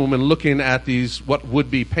this room and looking at these what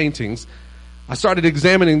would be paintings, I started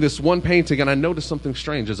examining this one painting, and I noticed something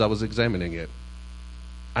strange as I was examining it.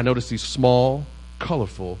 I noticed these small,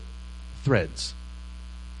 colorful threads.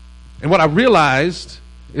 And what I realized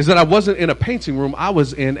is that I wasn't in a painting room, I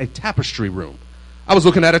was in a tapestry room. I was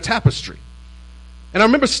looking at a tapestry. And I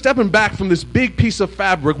remember stepping back from this big piece of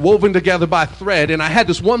fabric woven together by thread, and I had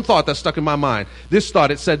this one thought that stuck in my mind. This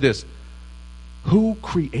thought, it said this: who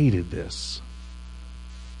created this?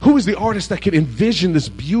 Who is the artist that could envision this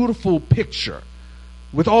beautiful picture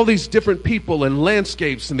with all these different people and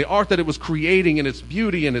landscapes and the art that it was creating and its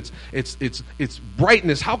beauty and its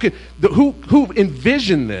brightness? Who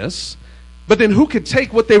envisioned this? But then who could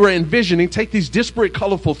take what they were envisioning, take these disparate,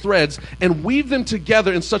 colorful threads, and weave them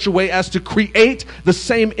together in such a way as to create the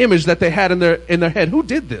same image that they had in their head? Who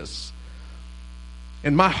did this?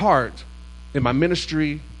 In my heart, in my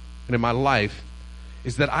ministry, and in my life,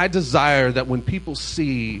 is that I desire that when people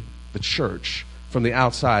see the church from the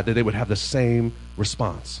outside, that they would have the same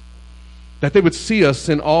response. That they would see us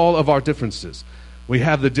in all of our differences. We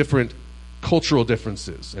have the different cultural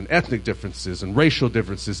differences and ethnic differences and racial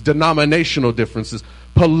differences, denominational differences,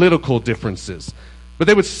 political differences. But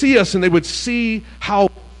they would see us and they would see how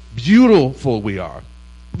beautiful we are.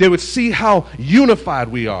 They would see how unified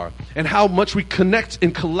we are and how much we connect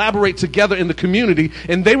and collaborate together in the community.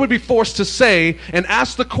 And they would be forced to say and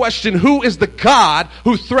ask the question, who is the God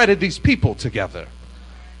who threaded these people together?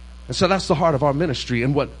 And so that's the heart of our ministry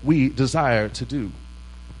and what we desire to do.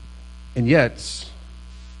 And yet,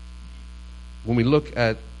 when we look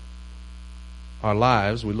at our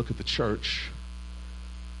lives, we look at the church,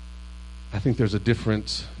 I think there's a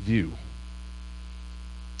different view.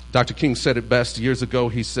 Dr. King said it best years ago.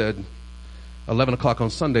 He said, 11 o'clock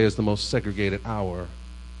on Sunday is the most segregated hour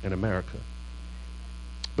in America.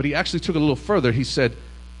 But he actually took it a little further. He said,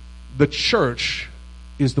 the church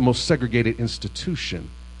is the most segregated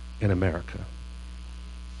institution in America.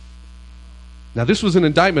 Now, this was an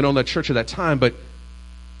indictment on that church at that time, but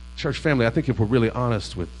church family, I think if we're really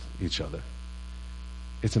honest with each other,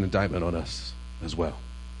 it's an indictment on us as well.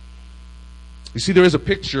 You see, there is a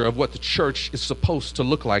picture of what the church is supposed to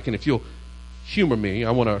look like, and if you'll humor me,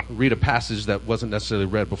 I want to read a passage that wasn't necessarily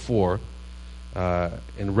read before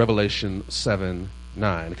in Revelation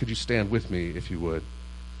 7:9. Could you stand with me, if you would,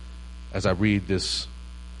 as I read this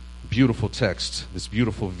beautiful text, this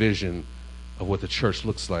beautiful vision of what the church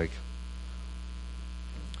looks like.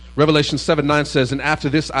 Revelation 7:9 says, and after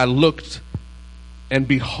this I looked, and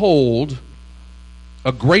behold,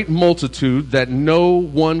 a great multitude that no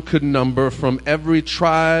one could number, from every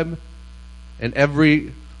tribe and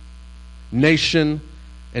every nation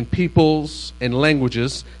and peoples and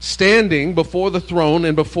languages, standing before the throne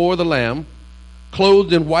and before the Lamb,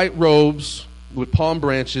 clothed in white robes with palm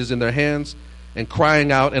branches in their hands, and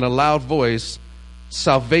crying out in a loud voice,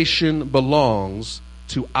 salvation belongs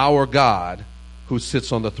to our God who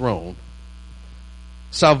sits on the throne.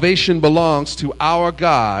 Salvation belongs to our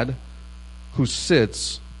God who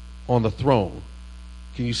sits on the throne.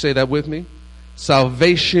 Can you say that with me?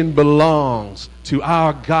 Salvation belongs to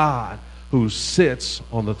our God who sits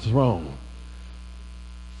on the throne.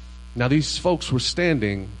 Now, these folks were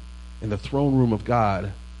standing in the throne room of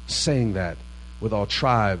God saying that with all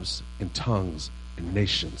tribes and tongues and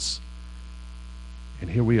nations. And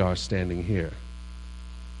here we are standing here.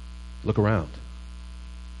 Look around.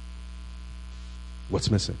 What's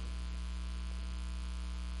missing?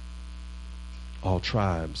 All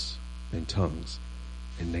tribes and tongues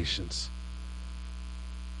and nations.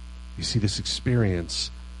 You see, this experience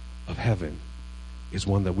of heaven is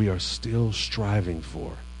one that we are still striving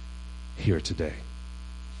for here today.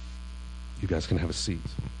 You guys can have a seat.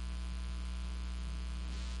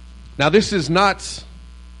 Now, this is not...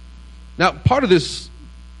 Now, part of this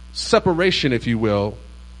separation, if you will,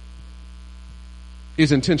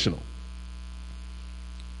 is intentional.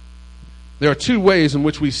 There are two ways in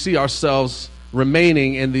which we see ourselves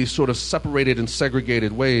remaining in these sort of separated and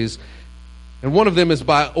segregated ways. And one of them is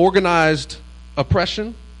by organized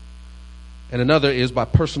oppression, and another is by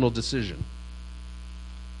personal decision.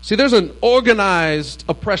 See, there's an organized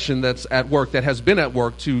oppression that's at work, that has been at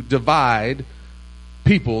work to divide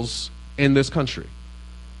peoples in this country.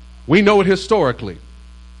 We know it historically.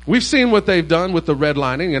 We've seen what they've done with the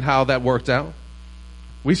redlining and how that worked out.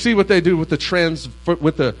 We see what they do with the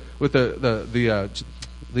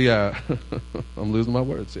I'm losing my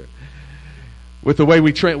words here. With the way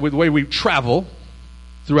we travel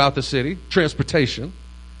throughout the city, transportation.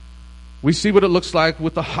 We see what it looks like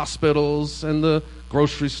with the hospitals and the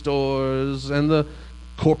grocery stores and the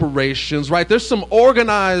corporations, right? There's some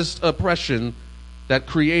organized oppression that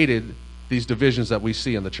created these divisions that we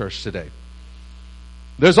see in the church today.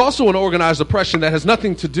 There's also an organized oppression that has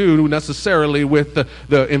nothing to do necessarily with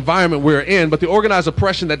the environment we're in, but the organized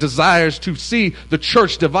oppression that desires to see the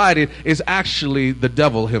church divided is actually the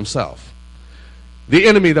devil himself. The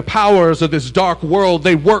enemy, the powers of this dark world,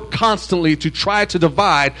 they work constantly to try to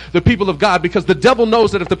divide the people of God, because the devil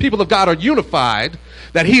knows that if the people of God are unified,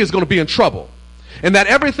 that he is going to be in trouble. And that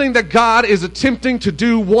everything that God is attempting to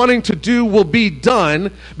do, wanting to do, will be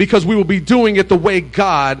done because we will be doing it the way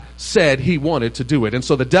God said he wanted to do it. And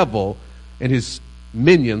so the devil and his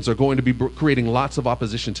minions are going to be creating lots of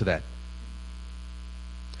opposition to that.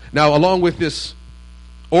 Now, along with this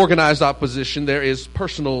organized opposition, there is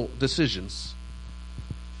personal decisions.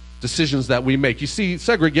 Decisions that we make. You see,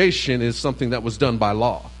 segregation is something that was done by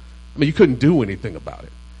law. I mean, you couldn't do anything about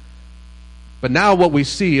it. But now what we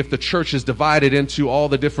see, if the church is divided into all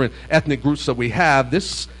the different ethnic groups that we have,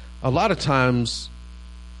 this a lot of times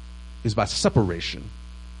is by separation.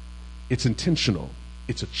 It's intentional.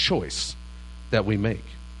 It's a choice that we make.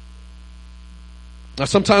 Now,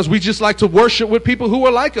 sometimes we just like to worship with people who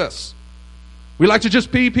are like us. We like to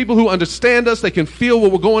just be people who understand us. They can feel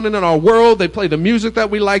what we're going in our world. They play the music that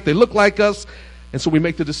we like. They look like us. And so we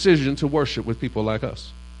make the decision to worship with people like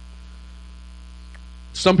us.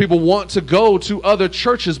 Some people want to go to other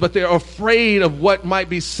churches, but they're afraid of what might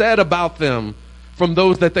be said about them from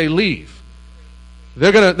those that they leave.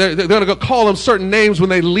 They're gonna call them certain names when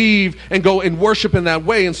they leave and go and worship in that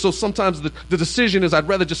way. And so sometimes the decision is, I'd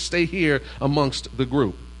rather just stay here amongst the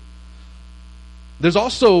group. There's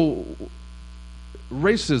also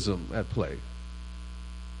racism at play.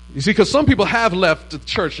 You see, because some people have left the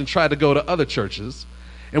church and tried to go to other churches,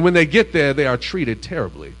 and when they get there, they are treated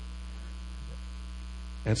terribly.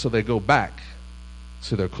 And so they go back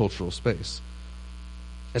to their cultural space.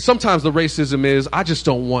 And sometimes the racism is, I just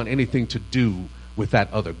don't want anything to do with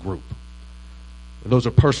that other group. Those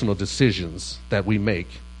are personal decisions that we make.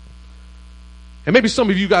 And maybe some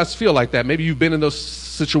of you guys feel like that. Maybe you've been in those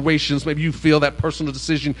situations. Maybe you feel that personal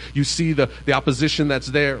decision. You see the opposition that's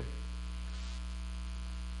there.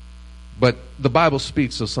 But the Bible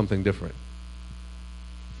speaks of something different.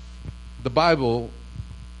 The Bible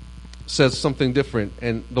says something different.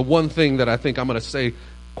 And the one thing that I think I'm going to say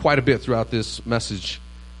quite a bit throughout this message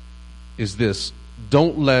is this: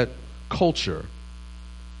 don't let culture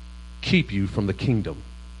keep you from the kingdom.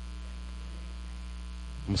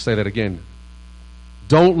 I'm going to say that again.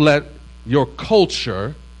 Don't let your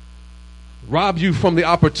culture rob you from the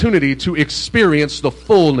opportunity to experience the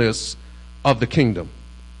fullness of the kingdom.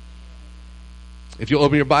 If you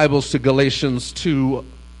open your Bibles to Galatians 2,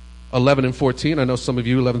 11 and 14, I know some of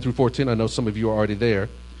you, 11 through 14, I know some of you are already there.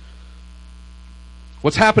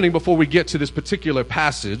 What's happening before we get to this particular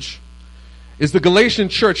passage is the Galatian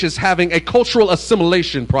church is having a cultural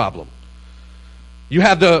assimilation problem. You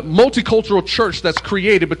have the multicultural church that's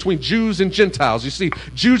created between Jews and Gentiles. You see,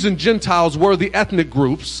 Jews and Gentiles were the ethnic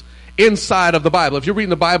groups inside of the Bible. If you're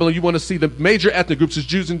reading the Bible and you want to see the major ethnic groups, it's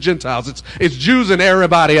Jews and Gentiles. It's Jews and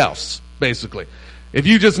everybody else, basically. If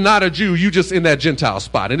you're just not a Jew, you're just in that Gentile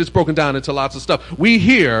spot. And it's broken down into lots of stuff. We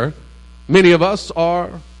here, many of us are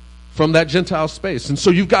from that Gentile space. And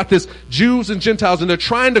so you've got this Jews and Gentiles, and they're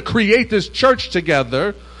trying to create this church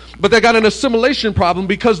together, but they got an assimilation problem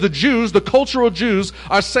because the Jews, the cultural Jews,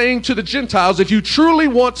 are saying to the Gentiles, if you truly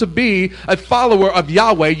want to be a follower of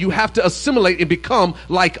Yahweh, you have to assimilate and become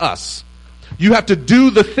like us. You have to do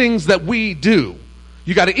the things that we do.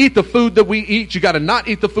 You got to eat the food that we eat. You got to not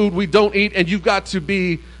eat the food we don't eat. And you've got to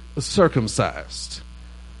be circumcised.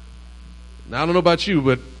 Now, I don't know about you,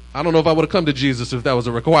 but I don't know if I would have come to Jesus if that was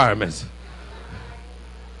a requirement.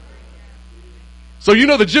 So you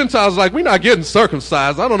know the Gentiles are like, we're not getting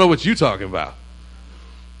circumcised. I don't know what you're talking about.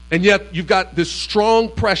 And yet you've got this strong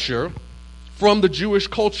pressure from the Jewish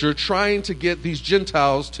culture trying to get these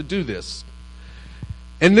Gentiles to do this.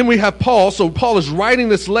 And then we have Paul. So Paul is writing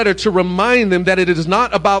this letter to remind them that it is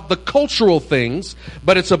not about the cultural things,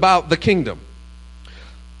 but it's about the kingdom.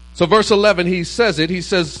 So verse 11, he says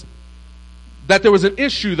that there was an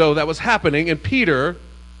issue, though, that was happening, and Peter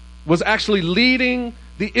was actually leading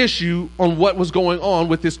the issue on what was going on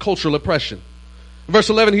with this cultural oppression. In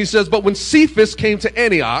verse 11, he says, but when Cephas came to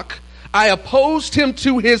Antioch, I opposed him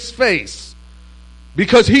to his face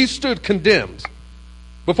because he stood condemned.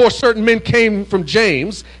 Before certain men came from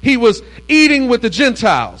James, he was eating with the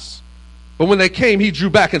Gentiles. But when they came, he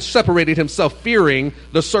drew back and separated himself, fearing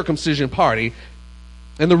the circumcision party.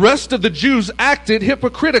 And the rest of the Jews acted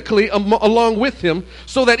hypocritically along with him,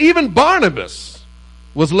 so that even Barnabas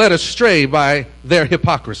was led astray by their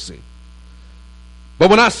hypocrisy.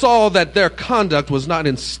 But when I saw that their conduct was not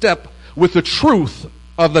in step with the truth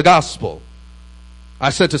of the gospel,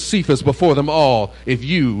 I said to Cephas before them all, if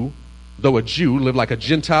you, though a Jew, live like a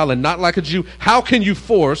Gentile and not like a Jew, how can you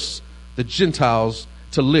force the Gentiles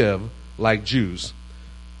to live like Jews?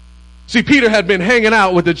 See, Peter had been hanging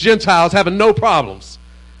out with the Gentiles, having no problems.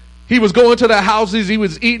 He was going to their houses. He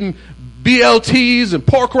was eating BLTs and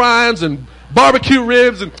pork rinds and barbecue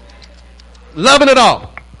ribs and loving it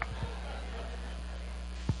all.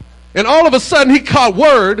 And all of a sudden, he caught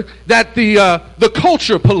word that the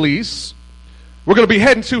culture police were going to be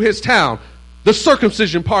heading to his town. the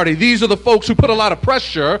circumcision party. These are the folks who put a lot of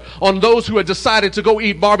pressure on those who had decided to go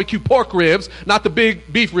eat barbecue pork ribs, not the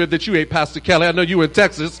big beef rib that you ate, Pastor Kelly. I know you were in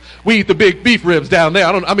Texas. We eat the big beef ribs down there.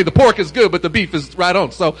 I mean, the pork is good, but the beef is right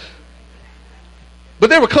on. But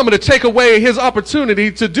they were coming to take away his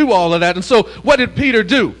opportunity to do all of that. And so what did Peter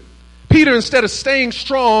do? Peter, instead of staying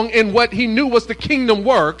strong in what he knew was the kingdom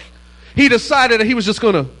work, he decided that he was just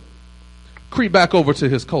going to creep back over to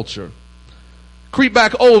his culture. Creep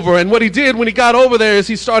back over. And what he did when he got over there is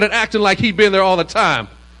he started acting like he'd been there all the time.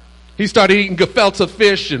 He started eating gefilte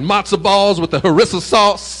fish and matzo balls with the harissa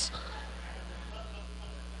sauce.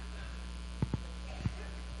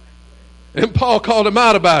 And Paul called him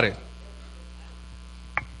out about it.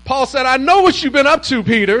 Paul said, I know what you've been up to,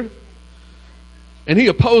 Peter. And he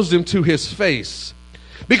opposed him to his face.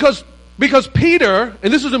 Because Peter,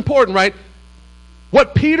 and this is important, right?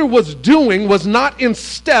 What Peter was doing was not in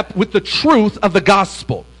step with the truth of the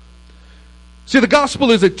gospel. See, the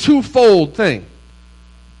gospel is a twofold thing.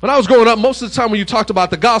 When I was growing up, most of the time when you talked about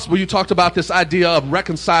the gospel, you talked about this idea of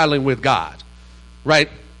reconciling with God, right?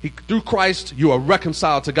 Through Christ, you are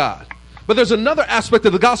reconciled to God. But there's another aspect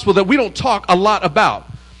of the gospel that we don't talk a lot about.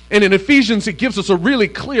 And in Ephesians, it gives us a really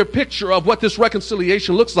clear picture of what this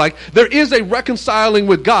reconciliation looks like. There is a reconciling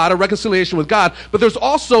with God, a reconciliation with God, but there's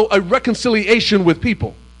also a reconciliation with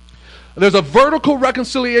people. There's a vertical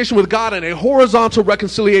reconciliation with God and a horizontal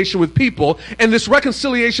reconciliation with people. And this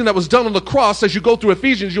reconciliation that was done on the cross, as you go through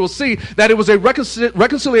Ephesians, you will see that it was a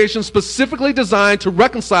reconciliation specifically designed to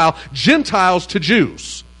reconcile Gentiles to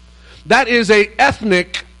Jews. That is a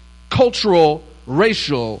ethnic, cultural,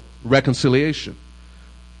 racial reconciliation.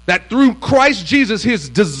 That through Christ Jesus, his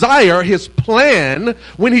desire, his plan,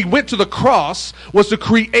 when he went to the cross, was to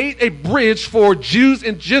create a bridge for Jews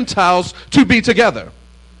and Gentiles to be together.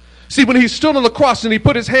 See, when he stood on the cross and he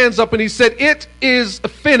put his hands up and he said, it is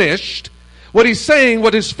finished, what he's saying,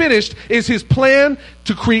 what is finished, is his plan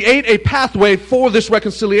to create a pathway for this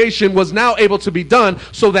reconciliation was now able to be done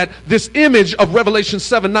so that this image of Revelation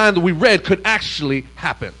 7:9 that we read could actually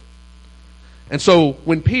happen. And so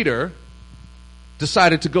when Peter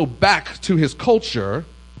decided to go back to his culture,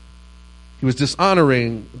 he was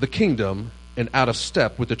dishonoring the kingdom and out of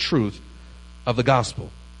step with the truth of the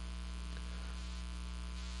gospel.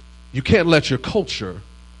 You can't let your culture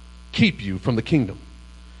keep you from the kingdom.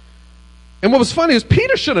 And what was funny is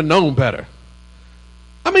Peter should have known better.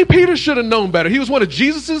 I mean, Peter should have known better. He was one of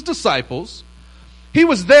Jesus' disciples. He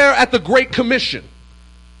was there at the Great Commission.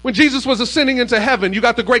 When Jesus was ascending into heaven, you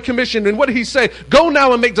got the Great Commission. And what did he say? Go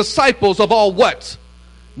now and make disciples of all what?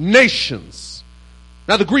 Nations.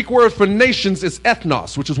 Now, the Greek word for nations is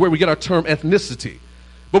ethnos, which is where we get our term ethnicity.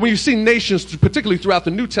 But when you see nations, particularly throughout the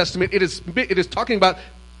New Testament, it is talking about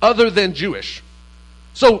other than Jewish.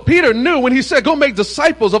 So Peter knew when he said, go make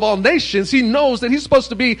disciples of all nations, he knows that he's supposed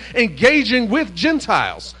to be engaging with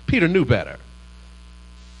Gentiles. Peter knew better.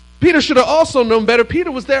 Peter should have also known better.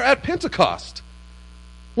 Peter was there at Pentecost.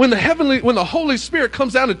 When the Holy Spirit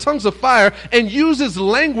comes down in tongues of fire and uses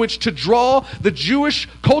language to draw the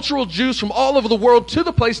cultural Jews from all over the world to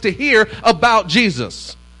the place to hear about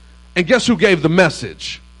Jesus. And guess who gave the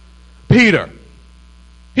message? Peter.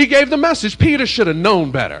 He gave the message. Peter should have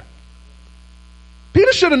known better.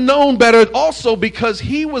 Peter should have known better also because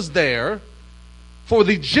he was there for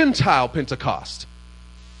the Gentile Pentecost.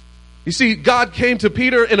 You see, God came to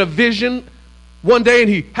Peter in a vision one day, and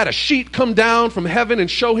he had a sheet come down from heaven and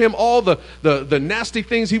show him all the nasty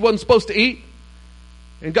things he wasn't supposed to eat.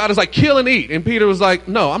 And God is like, kill and eat. And Peter was like,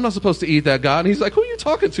 no, I'm not supposed to eat that, God. And he's like, who are you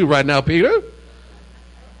talking to right now, Peter?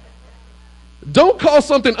 Don't call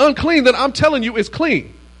something unclean that I'm telling you is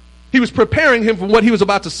clean. He was preparing him for what he was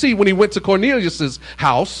about to see when he went to Cornelius'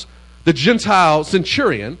 house, the Gentile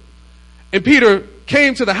centurion. And Peter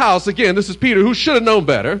came to the house. Again, this is Peter, who should have known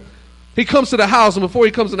better. He comes to the house, and before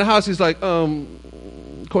he comes in the house, he's like,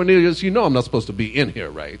 Cornelius, you know I'm not supposed to be in here,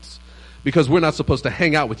 right? Because we're not supposed to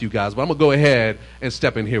hang out with you guys, but I'm going to go ahead and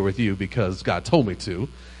step in here with you because God told me to.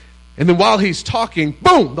 And then while he's talking,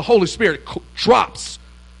 boom, the Holy Spirit drops.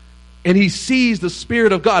 And he sees the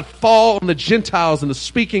Spirit of God fall on the Gentiles and the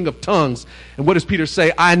speaking of tongues. And what does Peter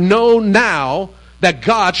say? I know now that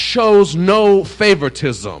God shows no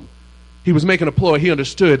favoritism. He was making a ploy. He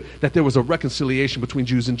understood that there was a reconciliation between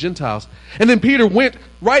Jews and Gentiles. And then Peter went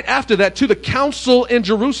right after that to the council in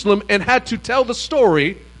Jerusalem and had to tell the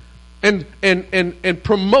story and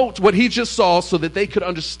promote what he just saw so that they could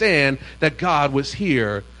understand that God was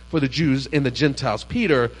here for the Jews and the Gentiles.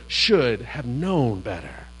 Peter should have known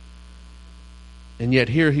better. And yet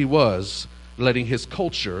here he was, letting his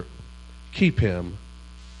culture keep him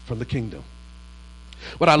from the kingdom.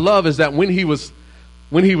 What I love is that when he was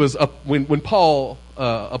when he was when Paul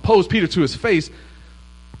opposed Peter to his face,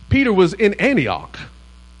 Peter was in Antioch.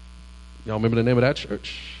 Y'all remember the name of that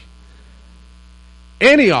church?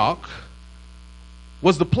 Antioch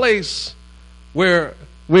was the place where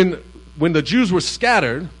when the Jews were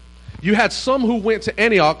scattered, you had some who went to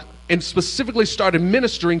Antioch and specifically started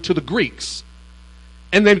ministering to the Greeks,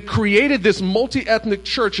 and then created this multi-ethnic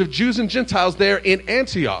church of Jews and Gentiles there in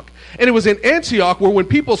Antioch. And it was in Antioch where when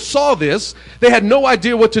people saw this, they had no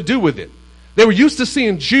idea what to do with it. They were used to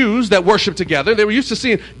seeing Jews that worshiped together. They were used to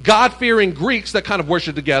seeing God-fearing Greeks that kind of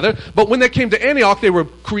worshiped together. But when they came to Antioch, they were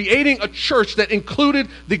creating a church that included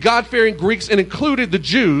the God-fearing Greeks and included the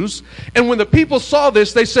Jews. And when the people saw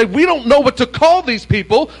this, they said, we don't know what to call these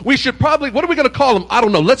people. We should probably, what are we going to call them? I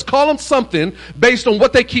don't know. Let's call them something based on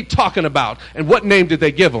what they keep talking about. And what name did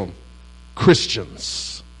they give them? Christians.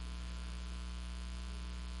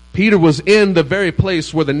 Peter was in the very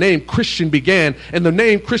place where the name Christian began, and the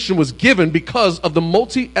name Christian was given because of the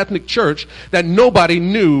multi-ethnic church that nobody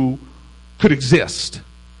knew could exist.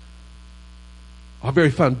 Our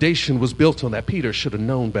very foundation was built on that. Peter should have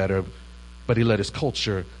known better, but he let his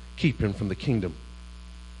culture keep him from the kingdom.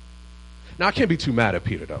 Now, I can't be too mad at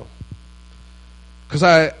Peter, though, because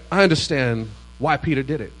I understand why Peter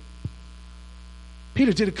did it.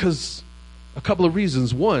 Peter did it because a couple of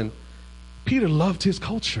reasons. One, Peter loved his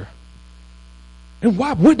culture. And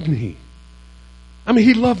why wouldn't he? I mean,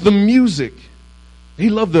 he loved the music. He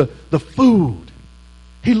loved the food.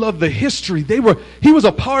 He loved the history. He was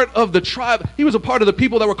a part of the tribe. He was a part of the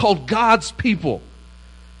people that were called God's people.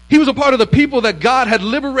 He was a part of the people that God had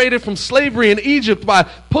liberated from slavery in Egypt by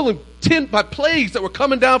by plagues that were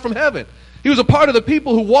coming down from heaven. He was a part of the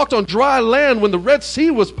people who walked on dry land when the Red Sea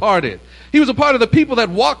was parted. He was a part of the people that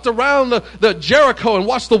walked around the Jericho and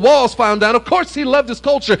watched the walls fall down. Of course, he loved his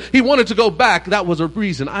culture. He wanted to go back. That was a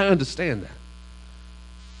reason. I understand that.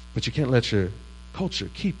 But you can't let your culture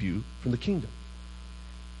keep you from the kingdom.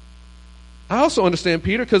 I also understand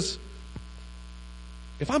Peter because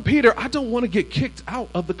if I'm Peter, I don't want to get kicked out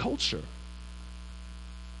of the culture.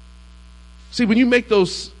 See, when you make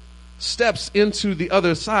those steps into the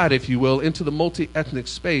other side, if you will, into the multi-ethnic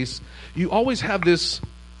space, you always have this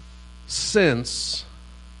sense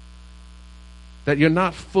that you're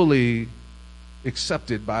not fully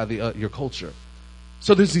accepted by your culture.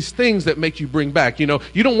 So there's these things that make you bring back. You know,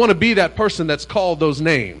 you don't want to be that person that's called those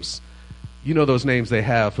names. You know those names they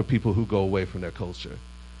have for people who go away from their culture.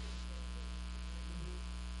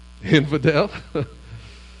 Infidel,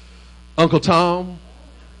 Uncle Tom,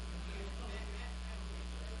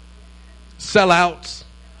 sellouts.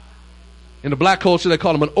 In the black culture, they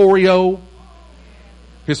call them an Oreo.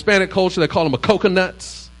 Hispanic culture, they call them a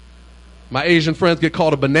coconuts. My Asian friends get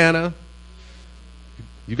called a banana.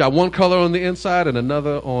 You got one color on the inside and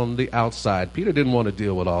another on the outside. Peter didn't want to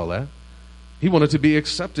deal with all that. He wanted to be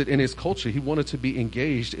accepted in his culture. He wanted to be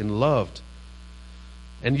engaged and loved.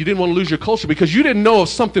 And you didn't want to lose your culture because you didn't know if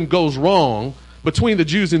something goes wrong between the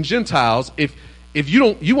Jews and Gentiles. If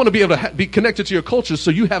you want to be able to be connected to your culture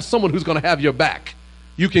so you have someone who's going to have your back.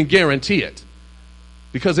 You can guarantee it.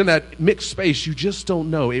 Because in that mixed space, you just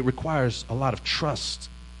don't know. It requires a lot of trust.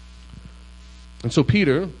 And so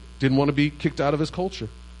Peter didn't want to be kicked out of his culture.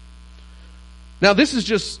 Now, this is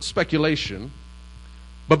just speculation,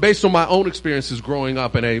 but based on my own experiences growing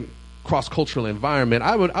up in a cross-cultural environment,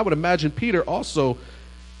 I would imagine Peter also,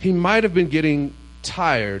 he might have been getting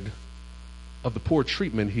tired of the poor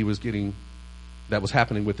treatment he was getting that was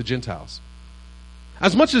happening with the Gentiles.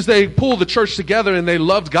 As much as they pulled the church together and they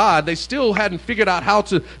loved God, they still hadn't figured out how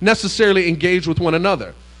to necessarily engage with one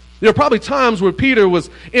another. There are probably times where Peter was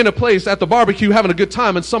in a place at the barbecue having a good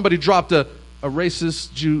time and somebody dropped a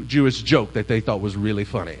racist Jewish joke that they thought was really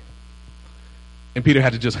funny. And Peter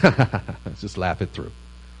had to just laugh it through.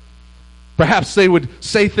 Perhaps they would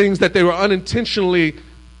say things that they were unintentionally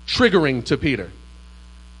triggering to Peter.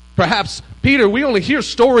 Perhaps, Peter, we only hear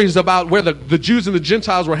stories about where the Jews and the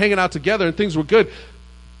Gentiles were hanging out together and things were good.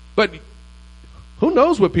 But who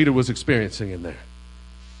knows what Peter was experiencing in there?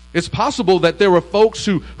 It's possible that there were folks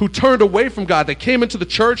who turned away from God. They came into the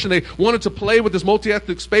church and they wanted to play with this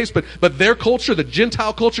multi-ethnic space, but their culture, the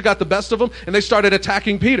Gentile culture, got the best of them, and they started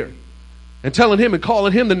attacking Peter and telling him and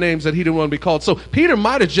calling him the names that he didn't want to be called. So Peter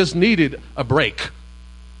might have just needed a break.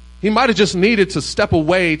 He might have just needed to step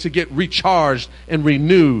away to get recharged and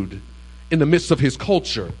renewed in the midst of his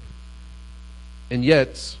culture. And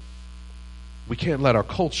yet, we can't let our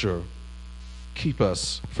culture keep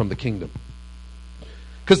us from the kingdom.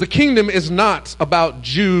 Because the kingdom is not about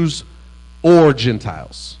Jews or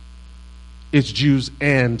Gentiles. It's Jews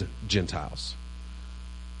and Gentiles.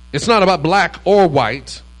 It's not about black or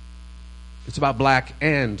white. It's about black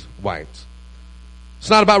and white. It's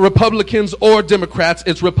not about Republicans or Democrats.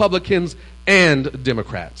 It's Republicans and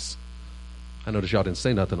Democrats. I noticed y'all didn't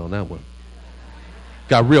say nothing on that one.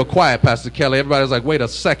 Got real quiet, Pastor Kelly. Everybody was like, wait a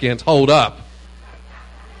second, hold up.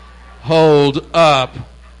 Hold up.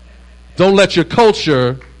 Don't let your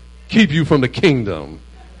culture keep you from the kingdom.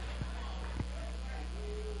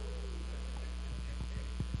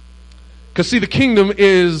 Because, see, the kingdom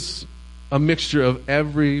is a mixture of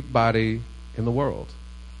everybody in the world.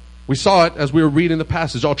 We saw it as we were reading the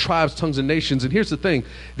passage, all tribes, tongues, and nations. And here's the thing,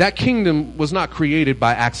 that kingdom was not created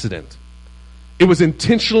by accident. It was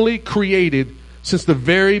intentionally created since the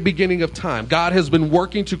very beginning of time. God has been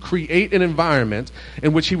working to create an environment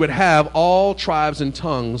in which he would have all tribes and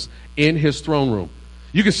tongues in his throne room.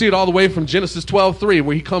 You can see it all the way from Genesis 12:3,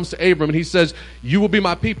 where he comes to Abram and he says, you will be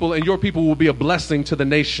my people and your people will be a blessing to the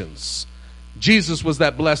nations. Jesus was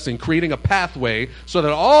that blessing, creating a pathway so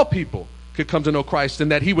that all people could come to know Christ, and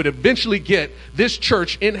that he would eventually get this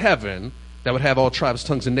church in heaven that would have all tribes,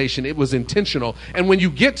 tongues, and nation. It was intentional. And when you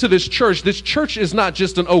get to this church is not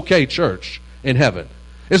just an okay church in heaven.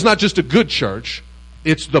 It's not just a good church.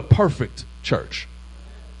 It's the perfect church.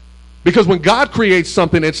 Because when God creates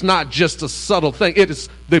something, it's not just a subtle thing. It is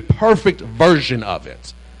the perfect version of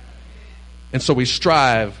it. And so we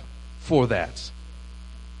strive for that.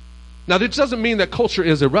 Now, this doesn't mean that culture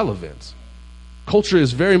is irrelevant. Culture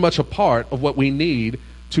is very much a part of what we need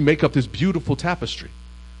to make up this beautiful tapestry.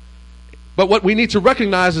 But what we need to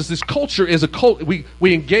recognize is this culture is a cult. We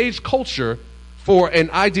engage culture for an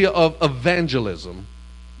idea of evangelism,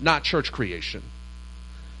 not church creation.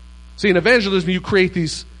 See, in evangelism, you create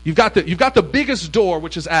these. You've got the biggest door,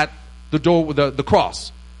 which is at the door with the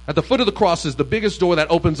cross. At the foot of the cross is the biggest door that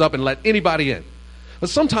opens up and let anybody in. But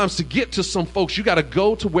sometimes to get to some folks, you got to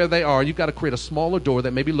go to where they are. You've got to create a smaller door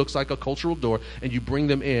that maybe looks like a cultural door, and you bring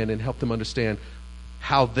them in and help them understand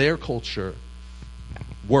how their culture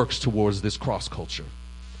works towards this cross culture.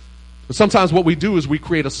 But sometimes what we do is we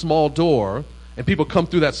create a small door, and people come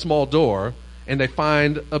through that small door, and they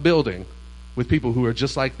find a building with people who are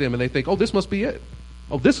just like them, and they think, oh, this must be it.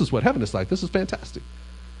 Oh, this is what heaven is like. This is fantastic.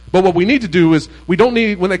 But what we need to do is, we don't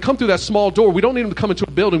need, when they come through that small door, we don't need them to come into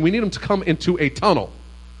a building. We need them to come into a tunnel.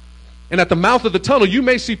 And at the mouth of the tunnel, you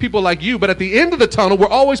may see people like you, but at the end of the tunnel, we're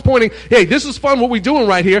always pointing, hey, this is fun what we're doing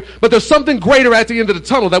right here, but there's something greater at the end of the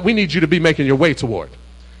tunnel that we need you to be making your way toward.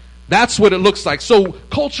 That's what it looks like. So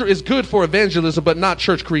culture is good for evangelism, but not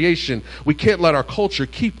church creation. We can't let our culture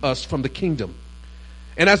keep us from the kingdom.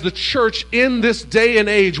 And as the church in this day and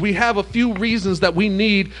age, we have a few reasons that we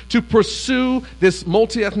need to pursue this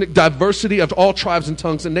multi-ethnic diversity of all tribes and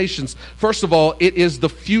tongues and nations. First of all, it is the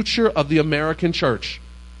future of the American church.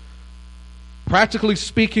 Practically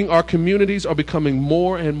speaking, our communities are becoming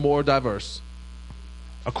more and more diverse.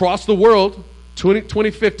 Across the world,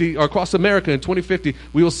 2050, or across America in 2050,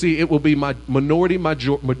 we will see it will be minority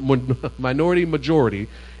majority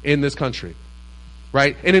in this country.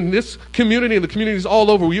 Right? And in this community and the communities all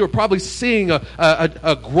over, you are probably seeing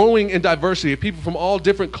a growing in diversity of people from all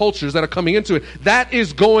different cultures that are coming into it. That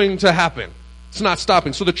is going to happen. It's not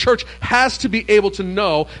stopping. So the church has to be able to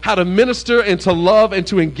know how to minister and to love and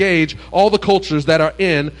to engage all the cultures that are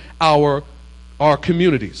in our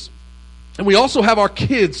communities. And we also have our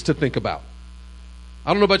kids to think about.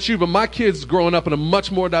 I don't know about you, but my kids growing up in a much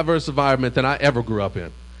more diverse environment than I ever grew up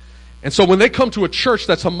in. And so when they come to a church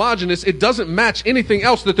that's homogenous, it doesn't match anything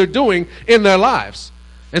else that they're doing in their lives.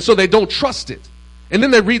 And so they don't trust it. And then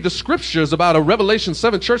they read the scriptures about a Revelation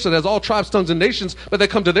 7 church that has all tribes, tongues, and nations, but they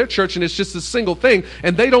come to their church and it's just a single thing,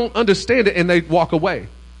 and they don't understand it and they walk away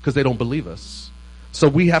because they don't believe us. So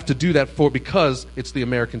we have to do that because it's the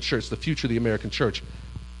American church, the future of the American church.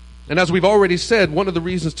 And as we've already said, one of the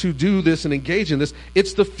reasons to do this and engage in this,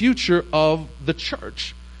 it's the future of the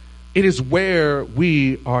church. It is where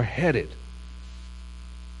we are headed.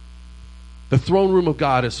 The throne room of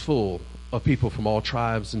God is full of people from all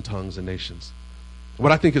tribes and tongues and nations.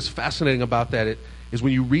 What I think is fascinating about that is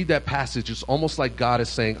when you read that passage, it's almost like God is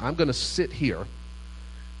saying, I'm going to sit here,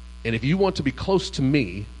 and if you want to be close to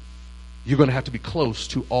me, you're going to have to be close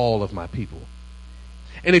to all of my people.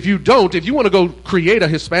 And if you don't, if you want to go create a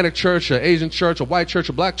Hispanic church, an Asian church, a white church,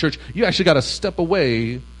 a black church, you actually got to step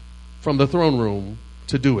away from the throne room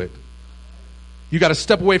to do it. You got to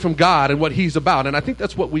step away from God and what he's about. And I think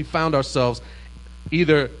that's what we found ourselves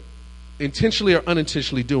either intentionally or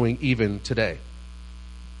unintentionally doing even today.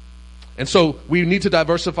 And so we need to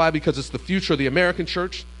diversify because it's the future of the American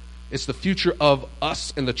church. It's the future of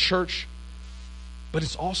us in the church. But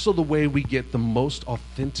it's also the way we get the most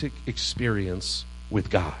authentic experience with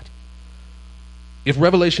God. If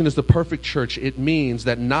Revelation is the perfect church, it means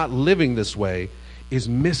that not living this way is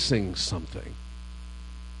missing something.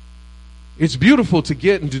 It's beautiful to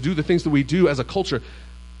get and to do the things that we do as a culture,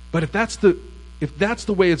 but if that's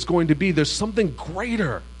the way it's going to be, there's something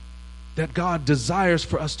greater that God desires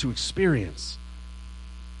for us to experience.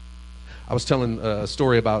 I was telling a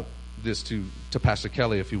story about this to Pastor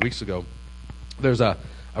Kelly a few weeks ago. There's a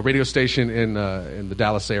radio station in the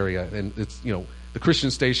Dallas area, and it's, the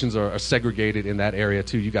Christian stations are segregated in that area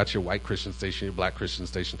too. You got your white Christian station, your black Christian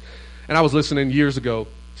station. And I was listening years ago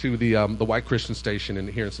to the white Christian station and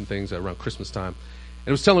hearing some things around Christmas time. And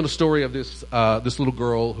it was telling the story of this little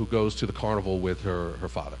girl who goes to the carnival with her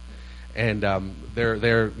father. And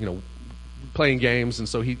they're playing games, and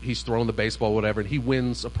so he's throwing the baseball, whatever, and he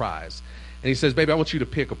wins a prize. And he says, "Baby, I want you to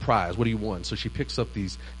pick a prize. What do you want?" So she picks up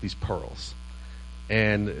these pearls.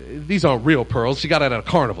 And these aren't real pearls. She got it at a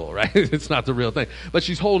carnival, right? It's not the real thing. But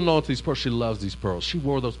she's holding on to these pearls. She loves these pearls. She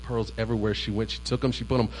wore those pearls everywhere she went. She took them. She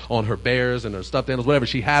put them on her bears and her stuffed animals, whatever.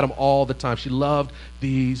 She had them all the time. She loved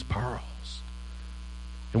these pearls.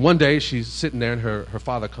 And one day she's sitting there, and her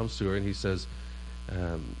father comes to her, and he says,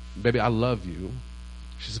 "Baby, I love you."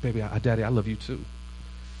 She says, "Baby, Daddy, I love you too."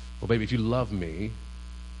 "Well, baby, if you love me,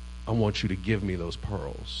 I want you to give me those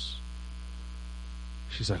pearls."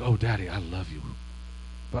 She's like, "Oh, Daddy, I love you,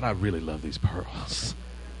 but I really love these pearls."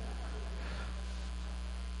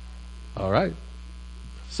 All right.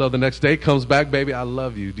 So the next day comes back, "Baby, I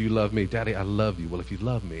love you. Do you love me?" "Daddy, I love you." "Well, if you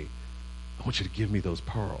love me, I want you to give me those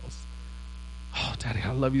pearls." "Oh, Daddy,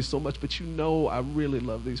 I love you so much, but I really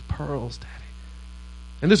love these pearls, Daddy."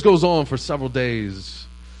 And this goes on for several days,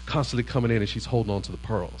 constantly coming in, and she's holding on to the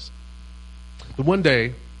pearls. But one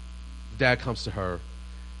day, Dad comes to her,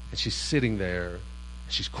 and she's sitting there, and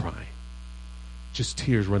she's crying. Just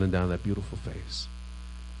tears running down that beautiful face.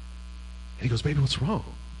 And he goes, "Baby, what's wrong?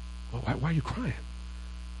 Why are you crying?"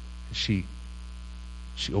 And she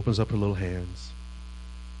opens up her little hands,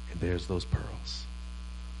 and there's those pearls.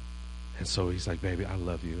 And so he's like, "Baby, I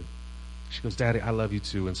love you." She goes, "Daddy, I love you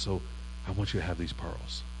too, and so I want you to have these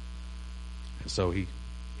pearls." And so he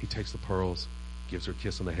takes the pearls, gives her a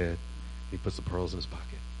kiss on the head, he puts the pearls in his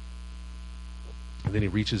pocket. And then he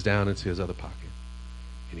reaches down into his other pocket,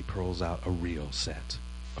 and he pulls out a real set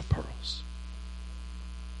of pearls.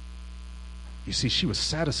 You see, she was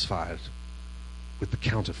satisfied with the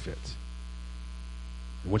counterfeit.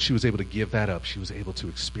 And when she was able to give that up, she was able to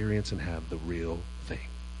experience and have the real thing.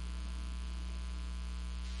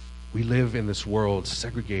 We live in this world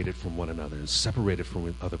segregated from one another and separated from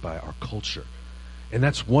one another by our culture. And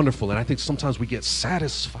that's wonderful. And I think sometimes we get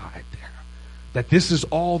satisfied there, that this is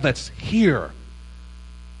all that's here.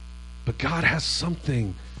 But God has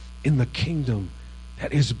something in the kingdom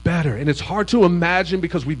that is better. And it's hard to imagine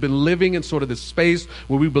because we've been living in sort of this space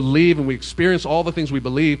where we believe and we experience all the things we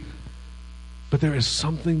believe. But there is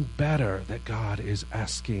something better that God is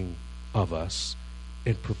asking of us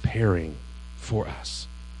and preparing for us.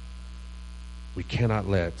 We cannot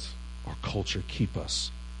let our culture keep us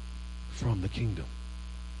from the kingdom.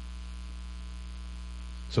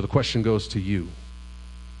 So the question goes to you.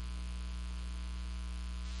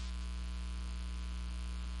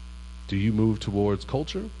 Do you move towards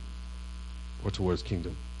culture or towards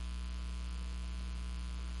kingdom?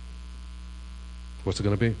 What's it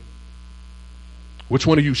going to be? Which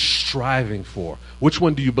one are you striving for? Which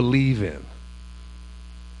one do you believe in?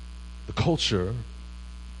 The culture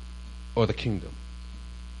or the kingdom?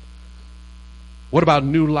 What about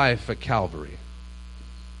New Life at Calvary?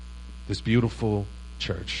 This beautiful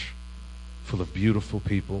church full of beautiful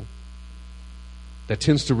people that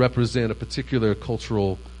tends to represent a particular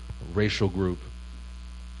cultural, racial group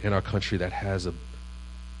in our country that has an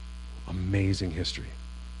amazing history.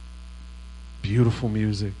 Beautiful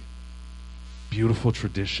music, beautiful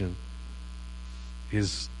tradition,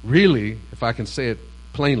 is really, if I can say it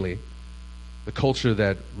plainly, the culture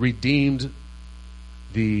that redeemed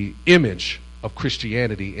the image of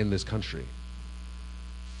Christianity in this country.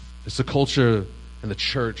 It's the culture and the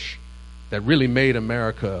church that really made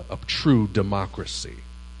America a true democracy.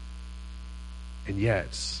 And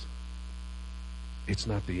yet, it's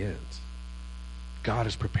not the end. God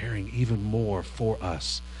is preparing even more for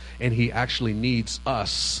us. And He actually needs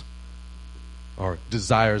us, or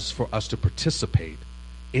desires for us to participate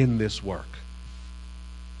in this work.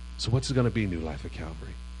 So what's it going to be, New Life at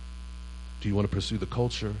Calvary? Do you want to pursue the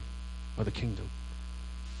culture or the kingdom?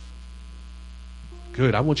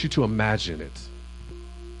 Good. I want you to imagine it.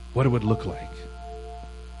 What it would look like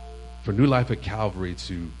for New Life at Calvary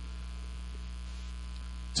to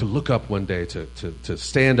look up one day, to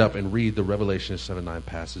stand up and read the Revelation 7:9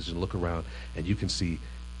 passage and look around, and you can see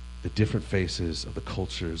the different faces of the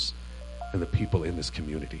cultures and the people in this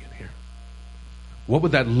community in here? What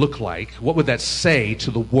would that look like? What would that say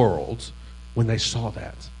to the world when they saw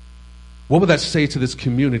that? What would that say to this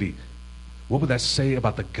community? What would that say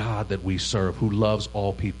about the God that we serve, who loves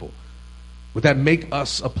all people? Would that make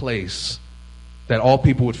us a place that all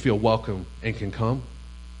people would feel welcome and can come?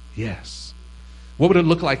 Yes. What would it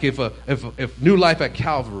look like if New Life at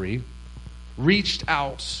Calvary reached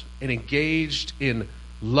out and engaged in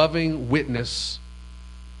loving witness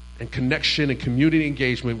and connection and community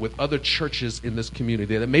engagement with other churches in this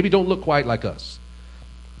community that maybe don't look quite like us?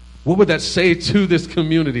 What would that say to this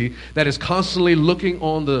community that is constantly looking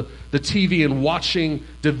on the TV and watching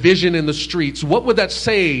division in the streets? What would that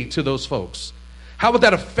say to those folks? How would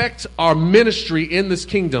that affect our ministry in this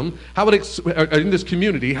kingdom? How would it, in this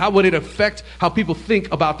community, how would it affect how people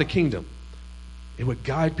think about the kingdom? It would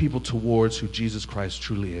guide people towards who Jesus Christ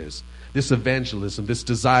truly is. This evangelism, this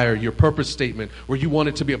desire, your purpose statement, where you want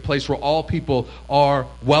it to be a place where all people are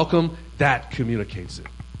welcome, that communicates it.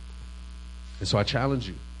 And so I challenge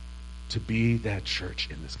you to be that church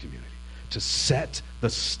in this community, to set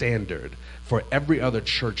the standard for every other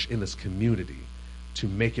church in this community, to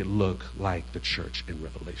make it look like the church in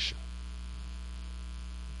Revelation.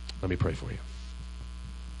 Let me pray for you.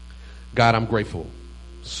 God, I'm grateful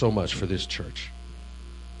so much for this church,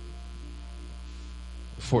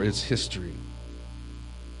 for its history,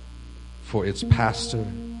 for its pastor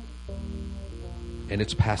and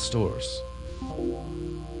its pastors.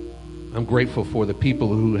 I'm grateful for the people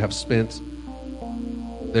who have spent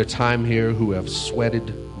their time here, who have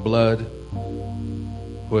sweated blood,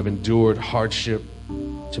 who have endured hardship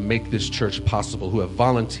to make this church possible, who have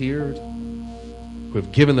volunteered, who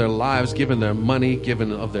have given their lives, given their money,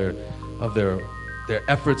 given of their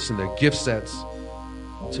efforts and their gift sets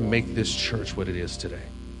to make this church what it is today.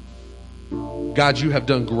 God, you have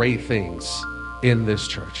done great things in this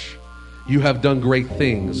church. You have done great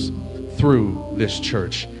things through this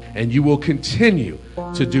church, and you will continue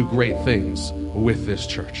to do great things with this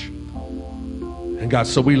church. And God,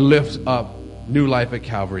 so we lift up New Life at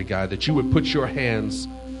Calvary, God, that you would put your hands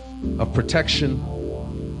of protection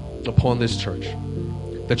upon this church,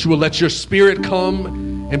 that you will let your spirit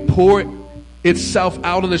come and pour itself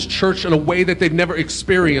out on this church in a way that they've never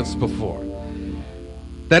experienced before,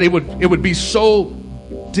 that it would be so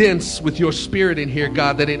dense with your spirit in here,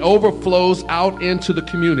 God, that it overflows out into the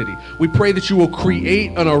community. We pray that you will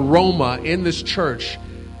create an aroma in this church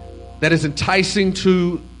that is enticing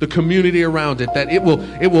to the community around it, that it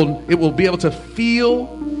will be able to feel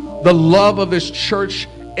the love of this church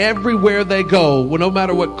everywhere they go, no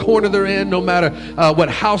matter what corner they're in, no matter what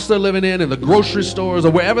house they're living in the grocery stores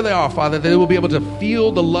or wherever they are, Father, they will be able to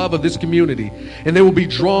feel the love of this community, and they will be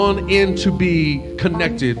drawn in to be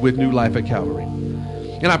connected with New Life at Calvary.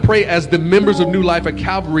 And I pray as the members of New Life at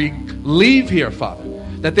Calvary leave here, Father,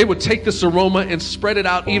 that they would take this aroma and spread it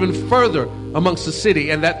out even further amongst the city,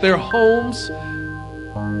 and that their homes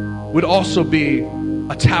would also be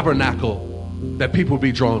a tabernacle that people would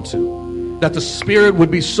be drawn to. That the Spirit would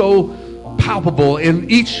be so palpable in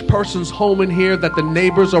each person's home in here that the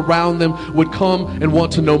neighbors around them would come and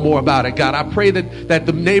want to know more about it. God, I pray that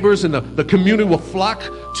the neighbors and the community will flock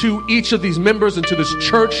to each of these members and to this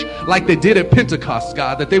church like they did at Pentecost,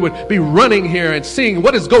 God, that they would be running here and seeing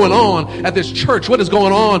what is going on at this church, what is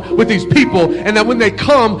going on with these people, and that when they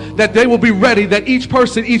come, that they will be ready, that each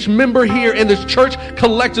person, each member here in this church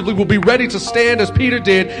collectively will be ready to stand as Peter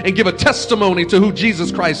did and give a testimony to who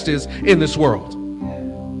Jesus Christ is in this world.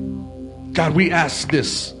 God, we ask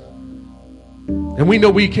this, and we know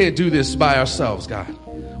we can't do this by ourselves, God.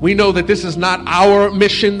 We know that this is not our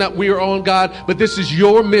mission that we are on, God, but this is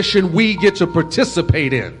your mission we get to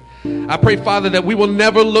participate in. I pray, Father, that we will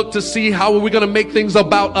never look to see how are we going to make things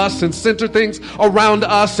about us and center things around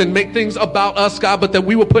us and make things about us, God, but that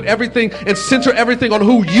we will put everything and center everything on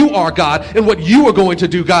who you are, God, and what you are going to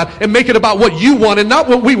do, God, and make it about what you want and not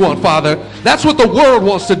what we want, Father. That's what the world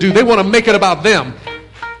wants to do. They want to make it about them.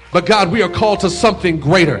 But God, we are called to something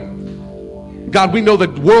greater. God, we know the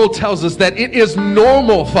world tells us that it is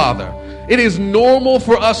normal, Father. It is normal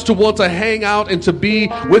for us to want to hang out and to be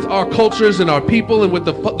with our cultures and our people and with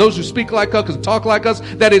those who speak like us and talk like us.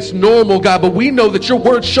 That it's normal, God. But we know that your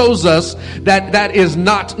word shows us that that is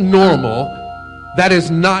not normal. That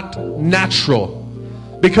is not natural.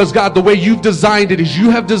 Because, God, the way you've designed it is you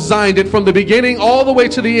have designed it from the beginning all the way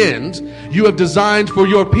to the end. You have designed for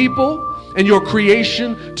your people and your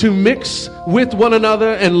creation to mix with one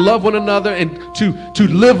another and love one another and to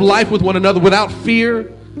live life with one another without fear,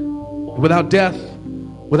 without death,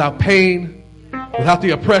 without pain, without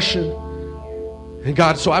the oppression. And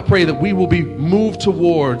God, so I pray that we will be moved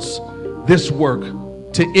towards this work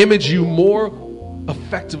to image you more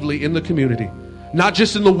effectively in the community. Not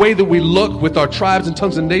just in the way that we look with our tribes and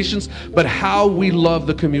tongues and nations, but how we love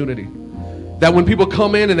the community. That when people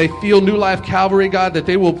come in and they feel New Life Calvary, God, that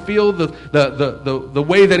they will feel the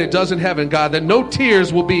way that it does in heaven, God, that no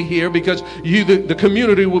tears will be here because you, the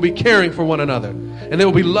community, will be caring for one another. And they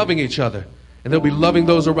will be loving each other. And they'll be loving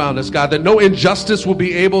those around us, God, that no injustice will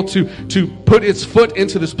be able to put its foot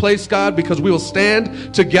into this place, God, because we will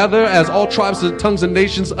stand together as all tribes and tongues and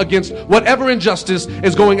nations against whatever injustice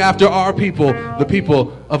is going after our people, the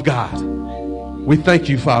people of God. We thank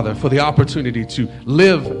you, Father, for the opportunity to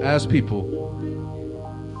live as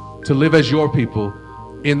people, to live as your people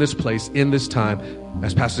in this place, in this time,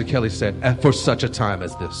 as Pastor Kelly said, for such a time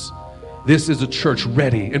as this. This is a church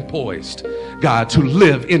ready and poised, God, to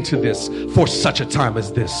live into this for such a time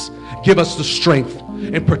as this. Give us the strength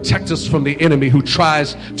and protect us from the enemy who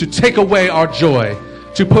tries to take away our joy,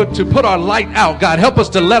 to put our light out. God, help us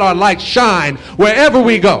to let our light shine wherever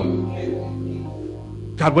we go.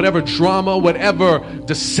 God, whatever drama, whatever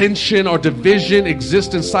dissension or division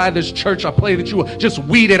exists inside this church, I pray that you will just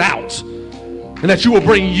weed it out. And that you will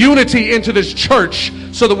bring unity into this church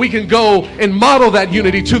so that we can go and model that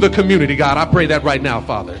unity to the community, God. I pray that right now,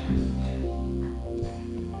 Father.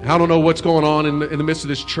 I don't know what's going on in the midst of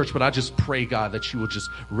this church, but I just pray, God, that you will just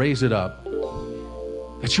raise it up.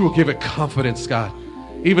 That you will give it confidence, God.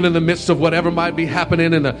 Even in the midst of whatever might be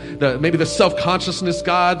happening and maybe the self-consciousness,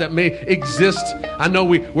 God, that may exist. I know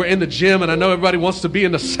we're in the gym and I know everybody wants to be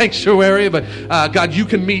in the sanctuary, but God, you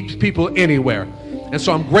can meet people anywhere. And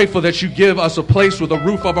so I'm grateful that you give us a place with a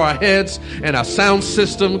roof over our heads and a sound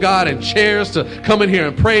system, God, and chairs to come in here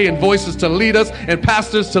and pray and voices to lead us and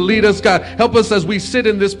pastors to lead us, God. Help us as we sit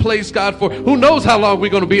in this place, God, for who knows how long we're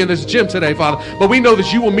going to be in this gym today, Father. But we know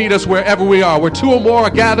that you will meet us wherever we are. Where two or more are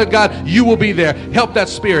gathered, God, you will be there. Help that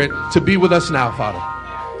spirit to be with us now, Father.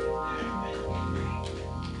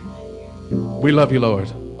 We love you, Lord.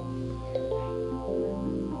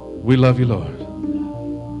 We love you, Lord.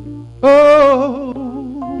 Oh,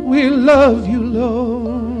 we love you,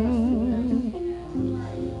 Lord.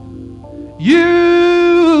 You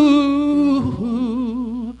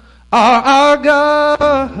are our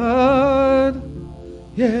God.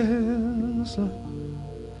 Yes.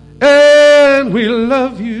 And we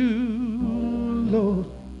love you, Lord.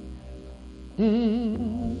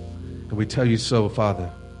 And we tell you so, Father,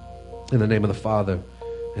 in the name of the Father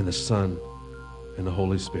and the Son and the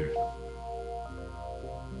Holy Spirit.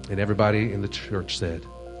 And everybody in the church said,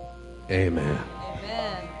 Amen.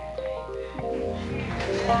 Amen.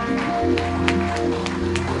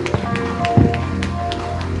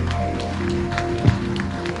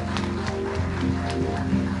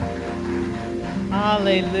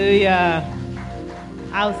 Hallelujah.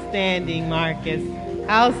 Outstanding, Marcus.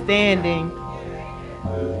 Outstanding.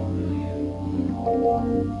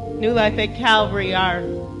 New Life at Calvary, our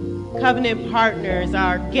covenant partners,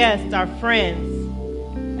 our guests, our friends.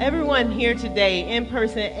 Everyone here today, in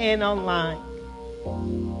person and online.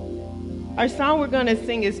 Our song we're going to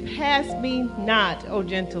sing is Pass Me Not, O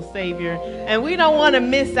Gentle Savior. And we don't want to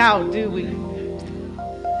miss out, do we?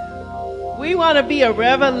 We want to be a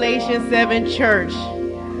Revelation 7 church.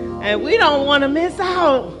 And we don't want to miss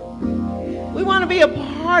out. We want to be a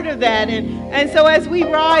part of that. And so as we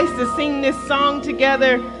rise to sing this song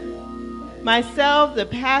together, myself, the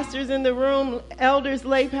pastors in the room, elders,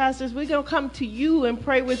 lay pastors, we're going to come to you and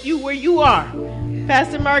pray with you where you are.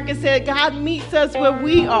 Pastor Marcus said, God meets us where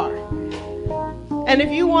we are. And if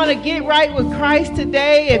you want to get right with Christ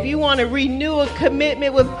today, if you want to renew a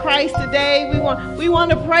commitment with Christ today, we want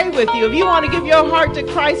to pray with you. If you want to give your heart to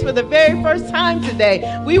Christ for the very first time today,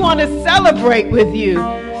 we want to celebrate with you.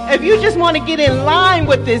 If you just want to get in line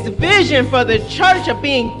with this vision for the church of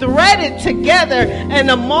being threaded together in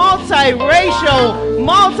a multiracial,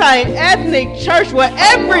 multi-ethnic church where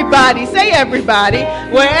everybody, say everybody,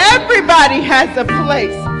 where everybody has a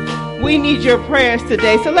place, we need your prayers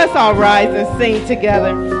today. So let's all rise and sing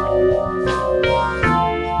together.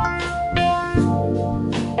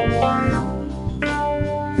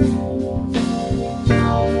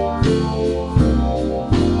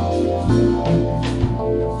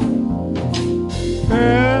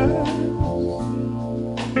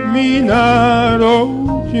 Me not,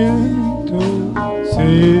 oh gentle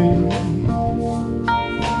Savior,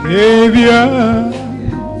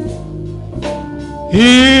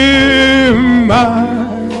 hear my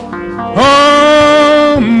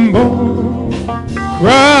humble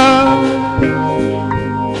cry,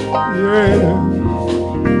 yeah.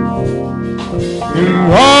 And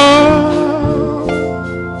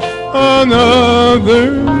one of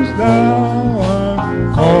others thou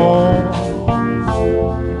art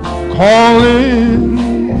calling.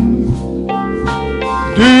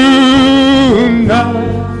 Do not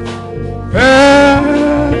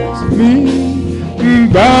pass me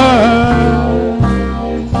by.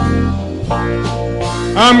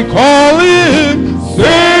 I'm calling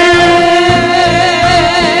Savior.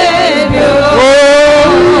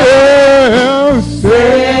 Oh, yeah,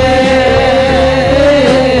 Savior.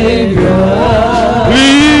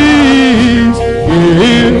 Please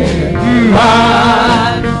hear my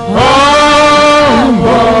humble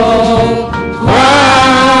cry.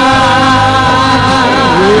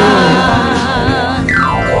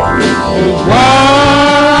 Why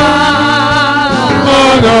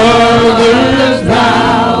on others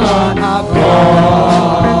thou art calling?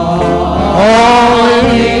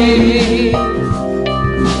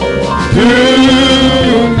 Do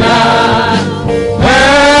not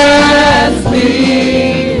pass me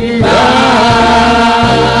by.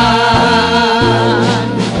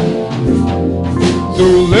 So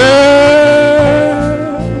let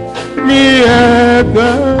me at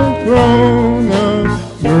the throne of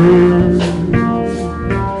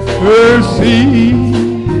mercy,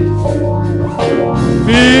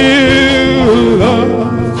 feel the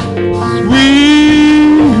sweet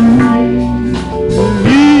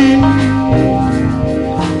relief.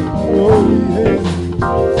 Oh yeah.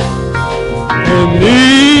 And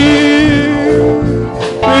living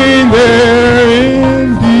there in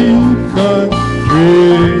deep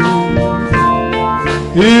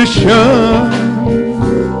contrition,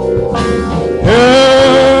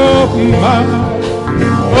 help my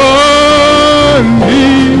unbelief.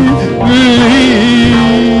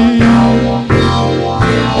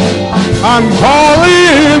 I'm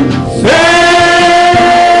calling Savior.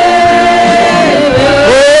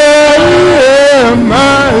 Oh, yeah,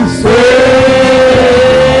 my Savior.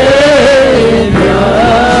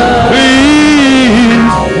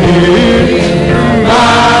 Please hear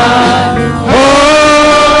my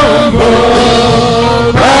humble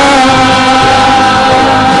cry.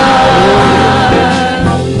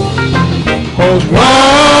 'Cause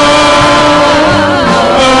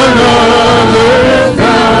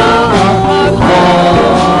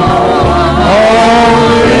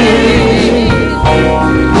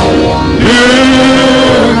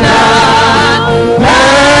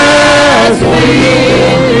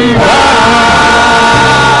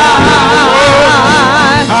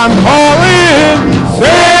I'm calling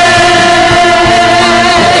Savior.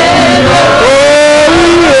 Oh,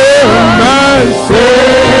 yeah, my Savior.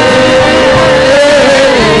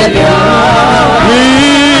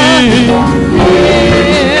 Please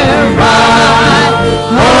hear my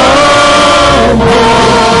humble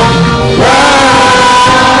cry.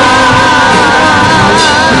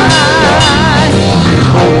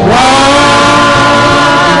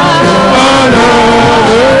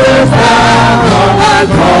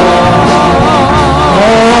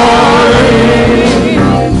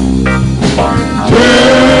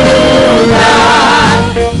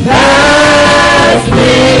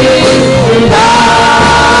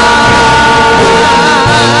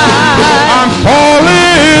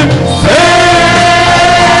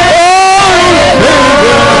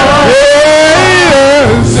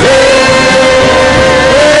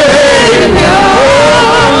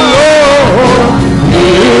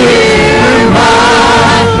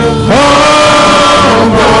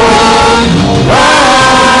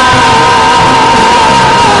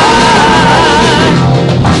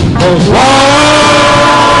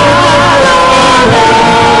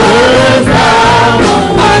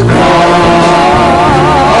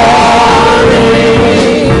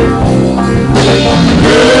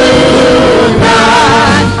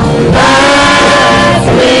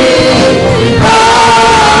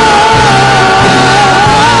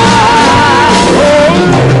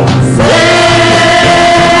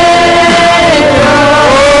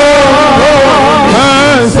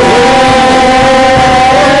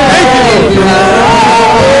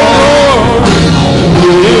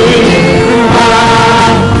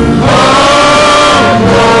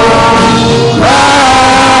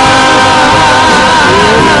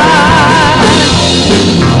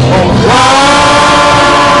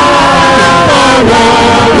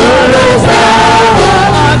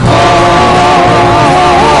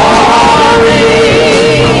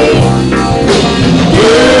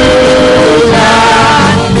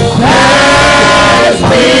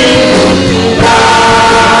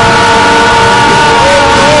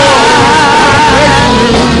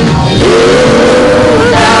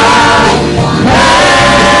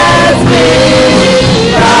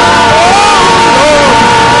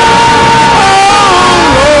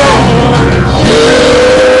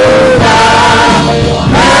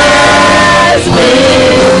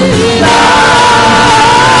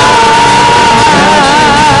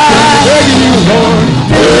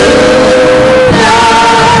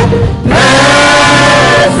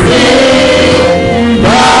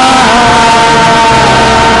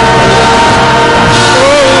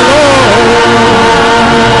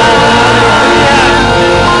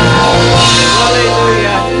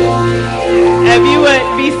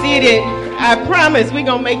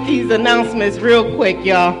 announcements real quick,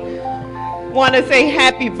 y'all. Want to say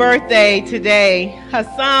happy birthday today.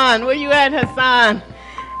 Hassan, where you at, Hassan?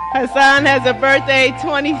 Hassan has a birthday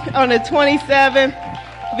on the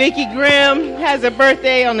 27th. Vicky Grimm has a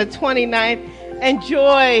birthday on the 29th.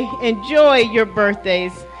 Enjoy your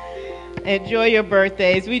birthdays. Enjoy your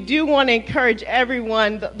birthdays. We do want to encourage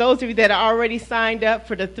everyone, those of you that are already signed up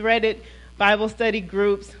for the Threaded Bible study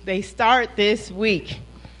groups, they start this week.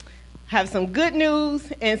 Have some good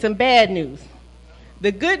news and some bad news.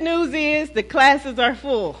 The good news is the classes are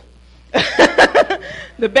full.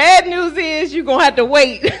 The bad news is you're going to have to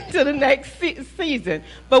wait till the next season.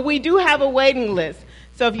 But we do have a waiting list.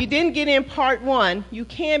 So if you didn't get in part 1, you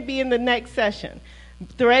can be in the next session.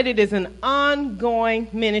 Threaded is an ongoing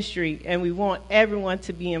ministry, and we want everyone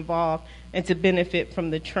to be involved and to benefit from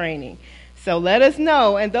the training. So let us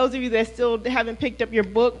know. And those of you that still haven't picked up your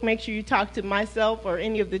book, make sure you talk to myself or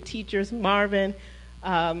any of the teachers, Marvin,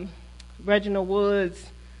 Reginald Woods.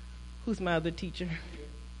 Who's my other teacher?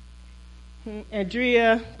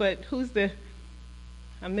 Andrea, but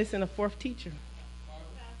I'm missing a fourth teacher.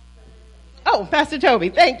 Oh, Pastor Toby,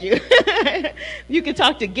 thank you. You can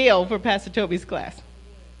talk to Gail for Pastor Toby's class.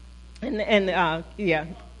 And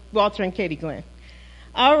Walter and Katie Glenn.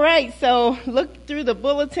 All right, so look through the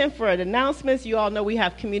bulletin for announcements. You all know we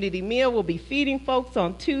have community meal. We'll be feeding folks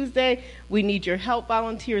on Tuesday. We need your help,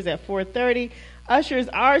 volunteers, at 4:30. Ushers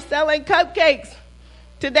are selling cupcakes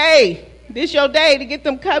today. This your day to get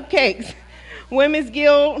them cupcakes. Women's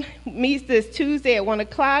Guild meets this Tuesday at 1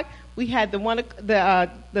 o'clock. We had the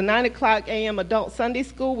 9 o'clock a.m. Adult Sunday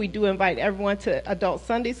School. We do invite everyone to Adult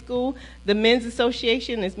Sunday School. The Men's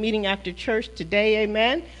Association is meeting after church today,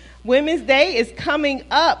 amen. Women's Day is coming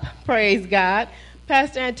up, praise God.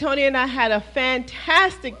 Pastor Antonia and I had a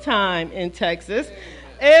fantastic time in Texas.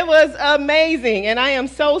 It was amazing, and I am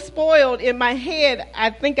so spoiled in my head.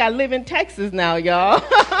 I think I live in Texas now, y'all.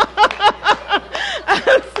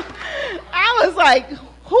 I was like,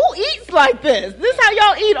 who eats like this? This how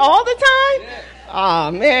y'all eat all the time?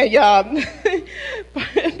 Oh, man, y'all.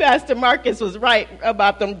 Pastor Marcus was right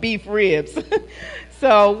about them beef ribs.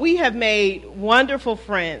 So we have made wonderful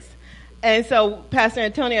friends. And so Pastor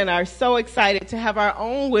Antonia and I are so excited to have our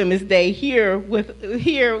own Women's Day here with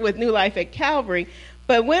New Life at Calvary.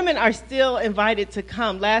 But women are still invited to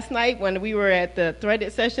come. Last night, when we were at the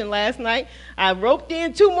Threaded session last night, I roped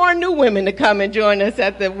in 2 more new women to come and join us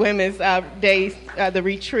at the Women's Day, the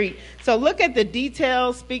retreat. So look at the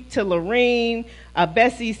details. Speak to Lorene,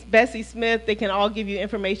 Bessie Smith. They can all give you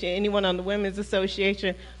information. Anyone on the Women's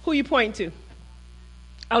Association. Who you pointing to?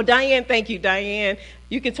 Oh, Diane, thank you, Diane.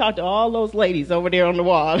 You can talk to all those ladies over there on the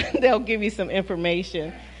wall. They'll give you some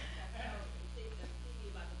information.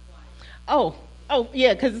 Oh,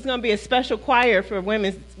 yeah, because it's going to be a special choir for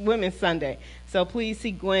Women's Sunday. So please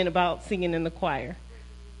see Gwen about singing in the choir.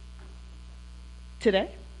 Today?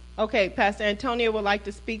 Okay, Pastor Antonia would like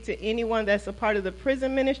to speak to anyone that's a part of the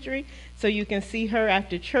prison ministry, so you can see her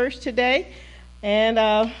after church today. And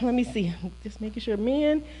let me see, just making sure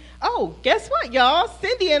men. Oh, guess what, y'all?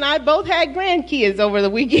 Cindy and I both had grandkids over the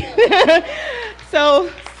weekend.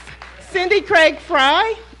 So Cindy Craig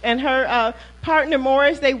Fry and her partner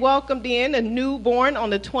Morris, they welcomed in a newborn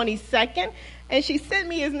on the 22nd. And she sent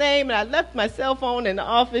me his name, and I left my cell phone in the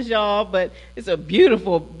office, y'all, but it's a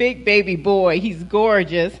beautiful big baby boy. He's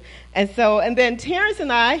gorgeous. And then Terrence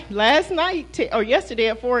and I, last night, or yesterday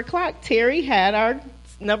at 4 o'clock, Terry had our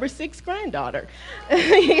number 6 granddaughter.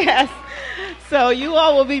 Yes. So you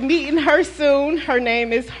all will be meeting her soon. Her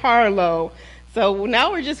name is Harlow. So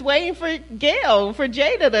now we're just waiting for Gail, for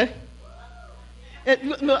Jada to...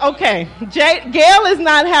 Okay, Gail is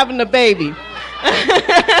not having a baby.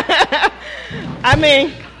 I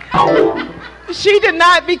mean, she did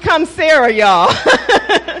not become Sarah, y'all.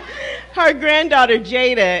 Her granddaughter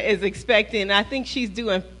Jada is expecting. I think she's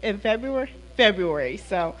due in February.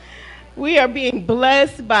 So we are being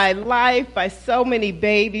blessed by life, by so many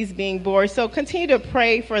babies being born. So continue to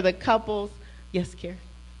pray for the couples. Yes, Carrie.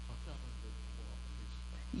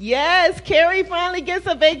 Yes, Carrie finally gets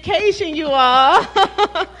a vacation, you all.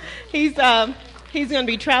 He's going to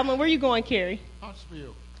be traveling. Where are you going, Carrie?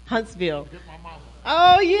 Huntsville. Get my mama.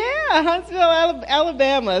 Oh, yeah, Huntsville,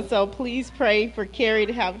 Alabama. So please pray for Carrie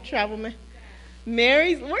to have travel.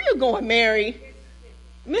 Mary's, where are you going, Mary?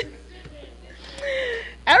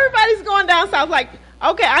 Everybody's going down south. Like,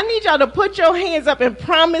 okay, I need y'all to put your hands up and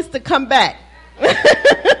promise to come back.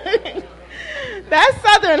 That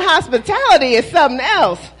Southern hospitality is something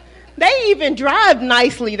else. They even drive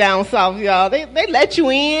nicely down south, y'all. They let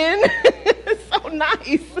you in. So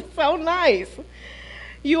nice, so nice.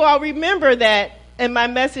 You all remember that in my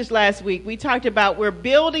message last week, we talked about we're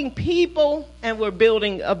building people and we're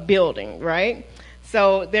building a building, right?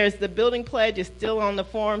 So there's the building pledge is still on the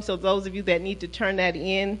form. So those of you that need to turn that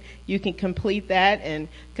in, you can complete that and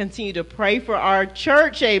continue to pray for our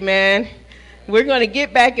church. Amen. We're going to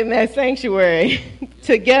get back in that sanctuary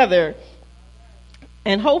together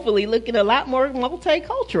and hopefully looking a lot more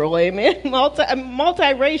multicultural. Amen.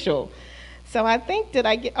 Multiracial. So I think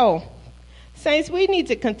Saints, we need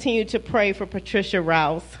to continue to pray for Patricia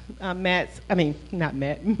Rouse,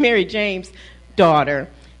 Mary James' daughter.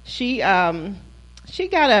 She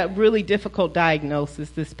got a really difficult diagnosis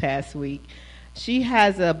this past week. She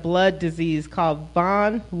has a blood disease called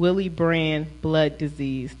von Willebrand blood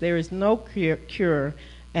disease. There is no cure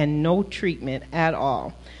and no treatment at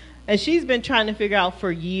all. And she's been trying to figure out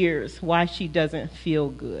for years why she doesn't feel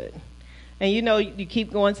good. And you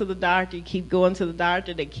keep going to the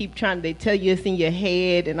doctor, they keep trying, they tell you it's in your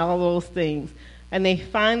head and all those things. And they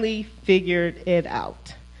finally figured it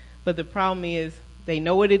out. But the problem is they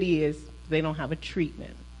know what it is, they don't have a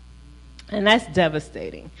treatment. And that's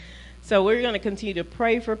devastating. So we're going to continue to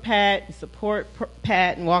pray for Pat, support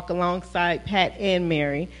Pat, and walk alongside Pat and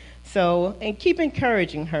Mary. So, and keep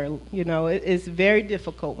encouraging her. It's very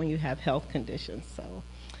difficult when you have health conditions. So,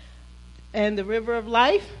 and the River of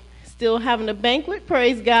Life, still having a banquet,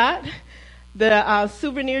 praise God. The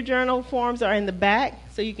souvenir journal forms are in the back,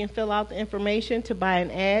 so you can fill out the information to buy an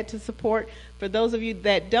ad to support. For those of you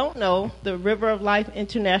that don't know, the River of Life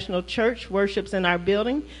International Church worships in our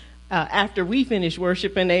building after we finish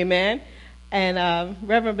worshiping, amen. And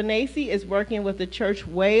Reverend Benassi is working with the church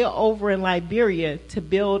way over in Liberia to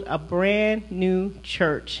build a brand new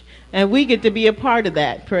church. And we get to be a part of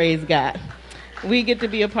that, praise God. We get to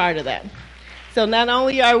be a part of that. So not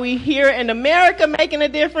only are we here in America making a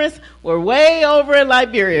difference, we're way over in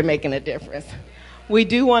Liberia making a difference. We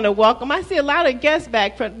do want to welcome. I see a lot of guests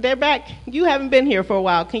back. They're back. You haven't been here for a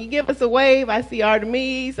while. Can you give us a wave? I see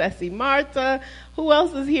Artemis. I see Martha. Who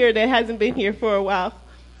else is here that hasn't been here for a while?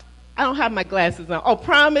 I don't have my glasses on. Oh,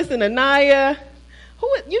 Promise and Anaya.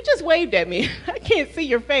 You just waved at me. I can't see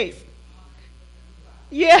your face.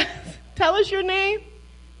 Yes. Tell us your name.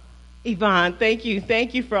 Yvonne, thank you.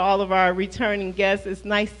 Thank you for all of our returning guests. It's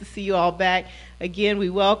nice to see you all back. Again, we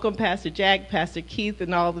welcome Pastor Jack, Pastor Keith,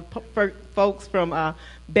 and all the folks from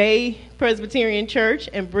Bay Presbyterian Church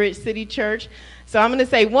and Bridge City Church. So I'm going to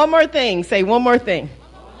say one more thing. Say one more thing.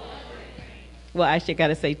 Well, actually, I got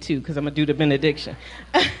to say two because I'm going to do the benediction.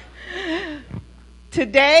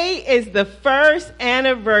 Today is the first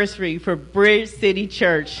anniversary for Bridge City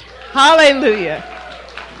Church. Hallelujah.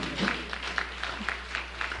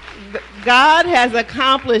 God has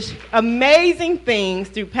accomplished amazing things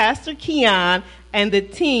through Pastor Keon and the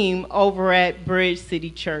team over at Bridge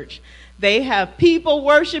City Church. They have people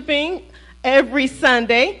worshiping every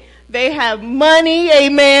Sunday. They have money,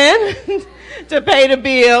 amen, to pay the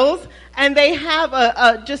bills. And they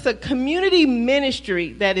have just a community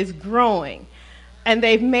ministry that is growing. And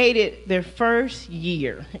they've made it their first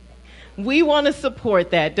year. We want to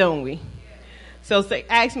support that, don't we? So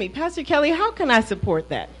ask me, Pastor Kelly, how can I support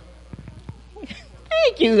that?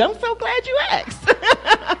 Thank you. I'm so glad you asked.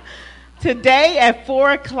 Today at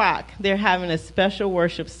 4 o'clock, they're having a special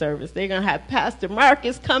worship service. They're going to have Pastor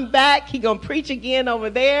Marcus come back. He's going to preach again over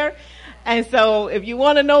there. And so if you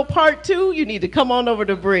want to know part 2, you need to come on over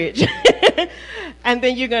to Bridge. And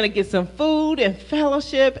then you're going to get some food and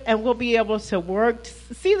fellowship, and we'll be able to work,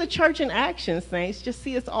 to see the church in action, saints. Just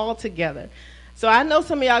see us all together. So I know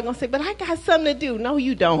some of y'all are going to say, but I got something to do. No,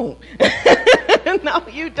 you don't. No,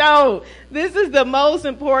 you don't. This is the most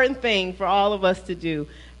important thing for all of us to do.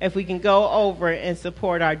 If we can go over and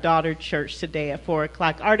support our daughter church today at 4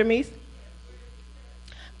 o'clock. Artemis?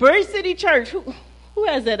 Bridge City Church. Who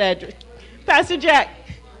has that address? Pastor Jack.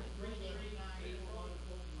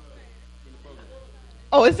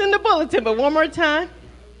 Oh, it's in the bulletin, but one more time.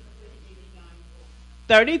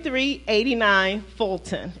 3389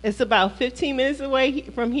 Fulton. It's about 15 minutes away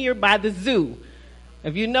from here by the zoo.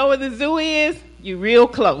 If you know where the zoo is, you're real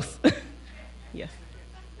close. Yes.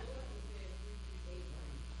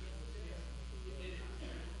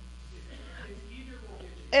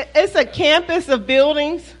 It's a campus of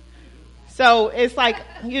buildings. So it's like,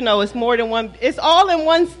 it's more than one. It's all in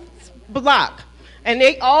one block. And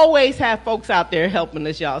they always have folks out there helping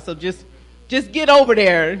us, y'all. So just get over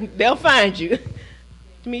there. They'll find you.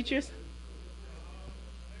 Demetrius?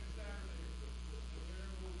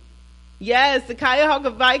 Yes, the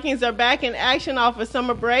Cuyahoga Vikings are back in action off of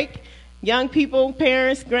summer break. Young people,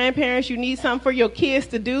 parents, grandparents, you need something for your kids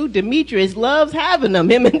to do. Demetrius loves having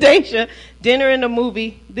them. Him and Daisha, dinner and a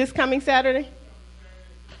movie this coming Saturday.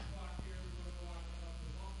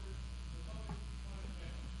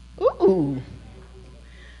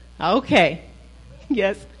 Okay.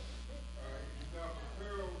 Yes.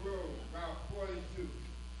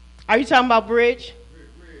 Are you talking about Bridge?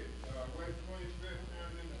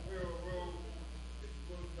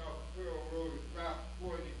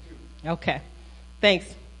 Okay.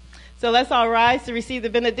 Thanks. So let's all rise to receive the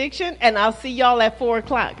benediction, and I'll see y'all at 4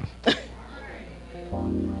 o'clock.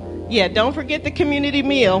 Yeah, don't forget the community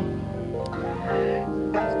meal.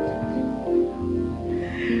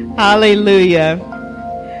 Hallelujah.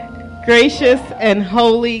 Gracious and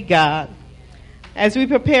holy God, as we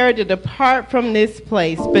prepare to depart from this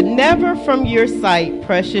place, but never from your sight,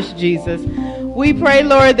 precious Jesus, we pray,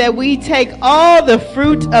 Lord, that we take all the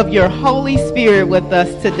fruit of your Holy Spirit with us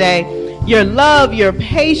today. Your love, your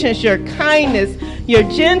patience, your kindness, your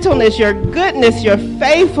gentleness, your goodness, your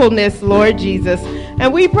faithfulness, Lord Jesus.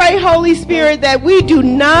 And we pray, Holy Spirit, that we do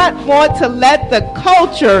not want to let the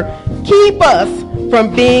culture keep us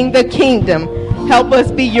from being the kingdom. Help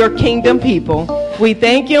us be your kingdom people. We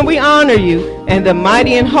thank you and we honor you. In the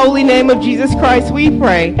mighty and holy name of Jesus Christ we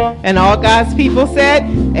pray. And all God's people said,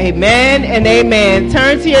 amen and amen.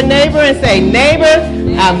 Turn to your neighbor and say,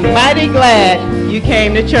 neighbor, I'm mighty glad you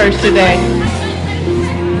came to church today.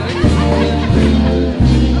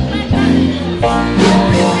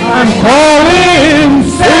 I'm